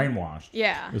again. Brainwashed.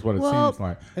 Yeah. Is what it Well, seems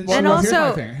like. and Well, and no, here's my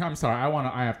also- thing. I'm sorry.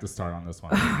 I have to start on this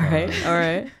one. All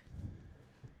right.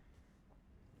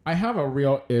 I have a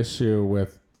real issue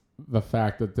with the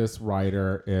fact that this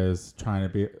writer is trying to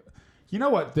be. You know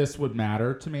what? This would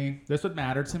matter to me. This would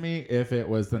matter to me if it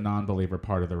was the non-believer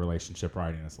part of the relationship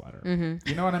writing this letter. Mm-hmm.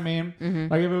 You know what I mean?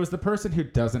 Like if it was the person who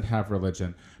doesn't have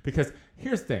religion. Because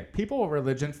here's the thing: people with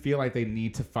religion feel like they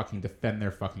need to fucking defend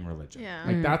their fucking religion. Yeah.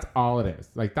 Like that's all it is.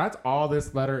 Like that's all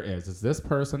this letter is. Is this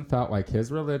person felt like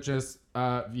his religious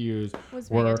views Was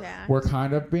being were attacked. were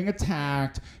kind of being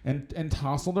attacked and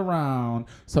tousled around.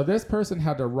 So this person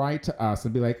had to write to us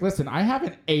and be like, "Listen, I have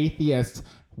an atheist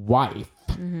wife,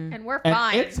 And we're and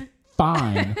fine. it's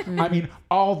fine. I mean,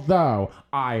 although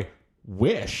I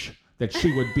wish that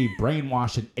she would be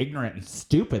brainwashed and ignorant and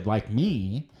stupid like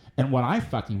me and what I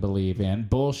fucking believe in,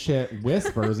 bullshit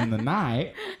whispers in the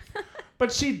night,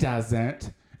 but she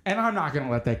doesn't, and I'm not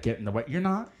gonna let that get in the way. You're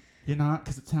not,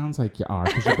 because it sounds like you are,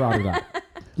 because you brought it up.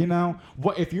 You know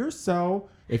what? If you're so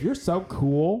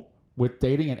cool with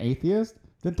dating an atheist,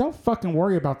 then don't fucking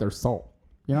worry about their soul.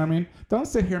 You know what I mean? Don't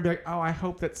sit here and be like, oh, I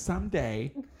hope that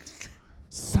someday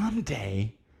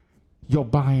you'll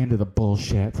buy into the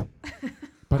bullshit.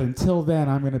 But until then,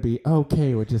 I'm going to be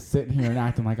okay with just sitting here and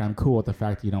acting like I'm cool with the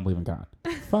fact that you don't believe in God.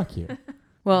 Fuck you.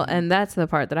 Well, and that's the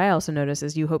part that I also notice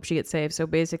is you hope she gets saved. So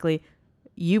basically,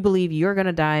 you believe you're going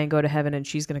to die and go to heaven and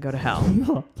she's going to go to hell.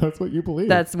 No, that's what you believe.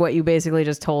 That's what you basically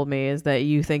just told me is that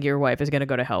you think your wife is going to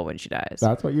go to hell when she dies.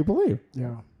 That's what you believe.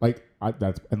 Yeah. Like,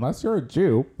 that's unless you're a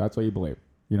Jew, that's what you believe.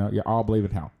 You know, you all believe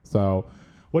in hell. So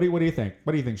what do you think?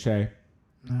 What do you think, Shay?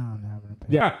 No, I'm having a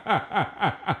opinion.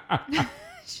 Yeah.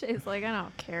 She's like, I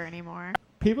don't care anymore.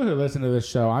 people who listen to this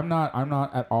show, I'm not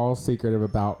at all secretive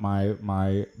about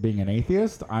my being an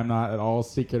atheist. I'm not at all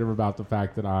secretive about the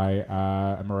fact that I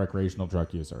am a recreational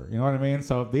drug user. You know what I mean?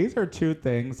 So these are two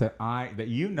things that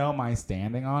you know my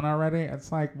standing on already.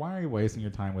 It's like, why are you wasting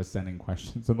your time with sending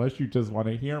questions unless you just want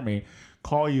to hear me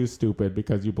call you stupid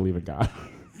because you believe in God?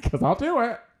 Because I'll do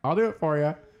it. I'll do it for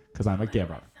you because I'm a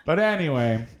giver. But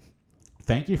anyway,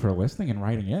 thank you for listening and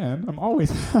writing in. I'm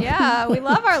always Yeah, we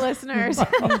love our listeners.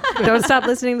 Don't stop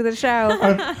listening to the show.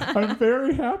 I'm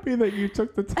very happy that you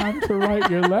took the time to write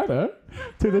your letter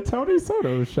to the Tony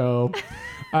Soto Show.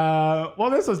 Well,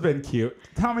 this has been cute.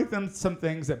 Tell me some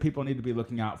things that people need to be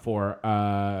looking out for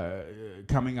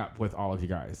coming up with all of you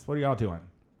guys. What are y'all doing?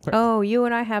 Quick. Oh, you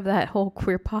and I have that whole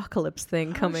Queerpocalypse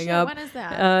thing coming shit, up. when is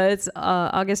that? It's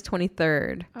August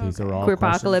 23rd. These are all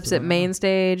Queerpocalypse questions at to Main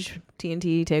Stage,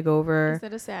 TNT Takeover. Is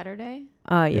it a Saturday?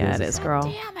 Yeah, is it a is, girl.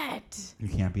 Damn it. You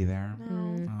can't be there.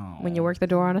 No. When you work the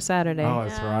door on a Saturday. Oh,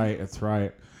 that's right. That's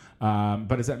right.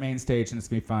 But it's at Main Stage and it's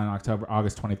gonna be fun.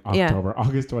 August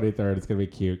 23rd. It's gonna be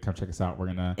cute. Come check us out. We're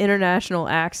gonna International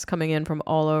acts coming in from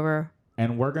all over.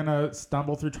 and we're gonna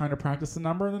stumble through trying to practice the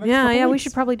number in the next Yeah, couple yeah, we weeks.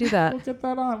 should probably do that. We'll get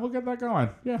that on. We'll get that going.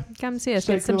 Yeah. Come see us.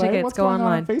 Shea Get some Coulee, tickets. What's Go going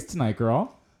online. on Face tonight,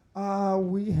 girl?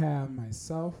 We have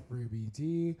myself, Ruby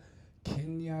D,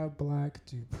 Kenya Black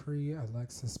Dupree,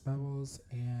 Alexis Bevels,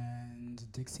 and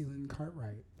Dixie-Lynn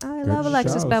Cartwright. I Good love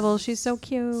Alexis shows. Bevels. She's so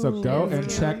cute. So go Yes, and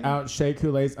cute. check out Shea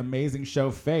Coulee's amazing show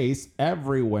Face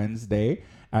every Wednesday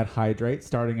at Hydrate,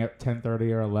 starting at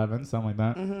 10:30 or 11, something like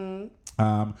that.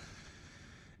 Mm-hmm.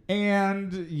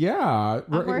 And yeah,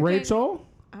 working- Rachel.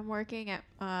 I'm working at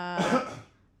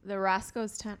the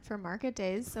Roscoe's tent for Market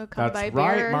Days, so come That's buy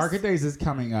right. beers. Market Days is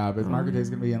coming up. Market Days is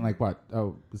gonna be in like what?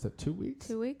 Oh, is it 2 weeks?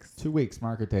 2 weeks. 2 weeks.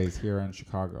 Market Days here in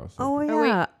Chicago. So Oh, Or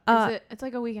yeah. wait, it's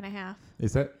like a week and a half.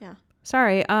 is it? Yeah.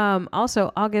 Sorry.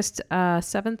 Also, August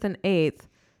 7th and 8th.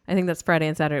 I think that's Friday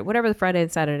and Saturday. Whatever the Friday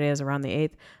and Saturday is around the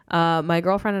 8th. My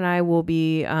girlfriend and I will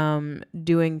be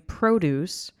doing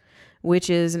Produce, which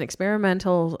is an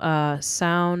experimental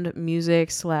sound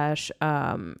music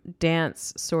 /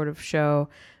 dance sort of show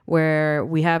where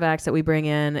we have acts that we bring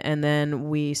in and then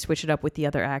we switch it up with the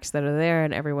other acts that are there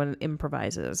and everyone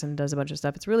improvises and does a bunch of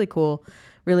stuff. It's really cool,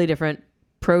 really different.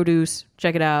 Produce,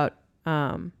 check it out.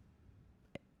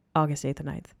 August 8th and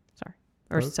 9th. Sorry.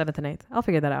 Or 7th and 8th. I'll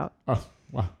figure that out. Oh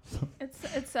wow. It's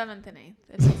 7th and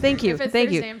 8th. Thank you. If it's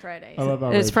Thank you. Thursday and Friday. I love how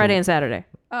It's Rachel- Friday and Saturday.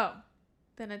 Oh,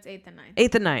 then it's 8th and 9th.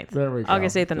 8th and 9th. There we go.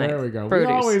 August 8th and 9th. There we go. Produce.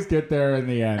 We always get there in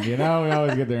the end, you know? We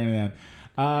always get there in the end.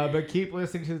 But keep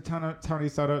listening to the Tony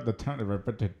Soto,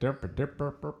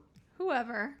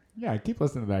 Whoever. Yeah, keep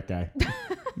listening to that guy.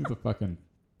 He's a fucking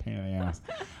pain in the ass.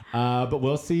 But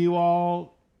we'll see you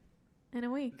all. In a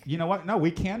week. You know what? No,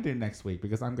 we can do next week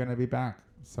because I'm going to be back.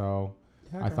 So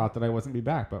I thought that I wasn't be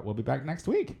back, but we'll be back next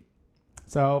week.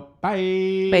 So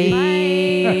bye.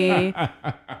 Bye.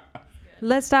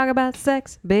 Let's talk about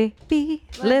sex, baby.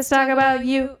 Let's talk about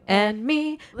you and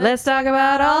me. Let's talk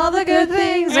about all the good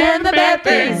things and the bad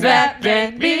things that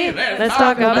can be. Let's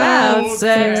talk about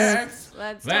sex.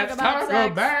 Let's talk about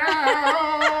sex.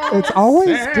 It's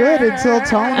always good until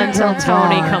Tony Until comes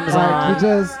Tony on. comes Like, on. You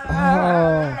just,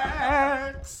 oh.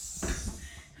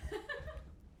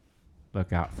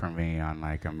 Look out for me on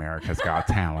like America's Got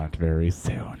Talent very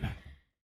soon.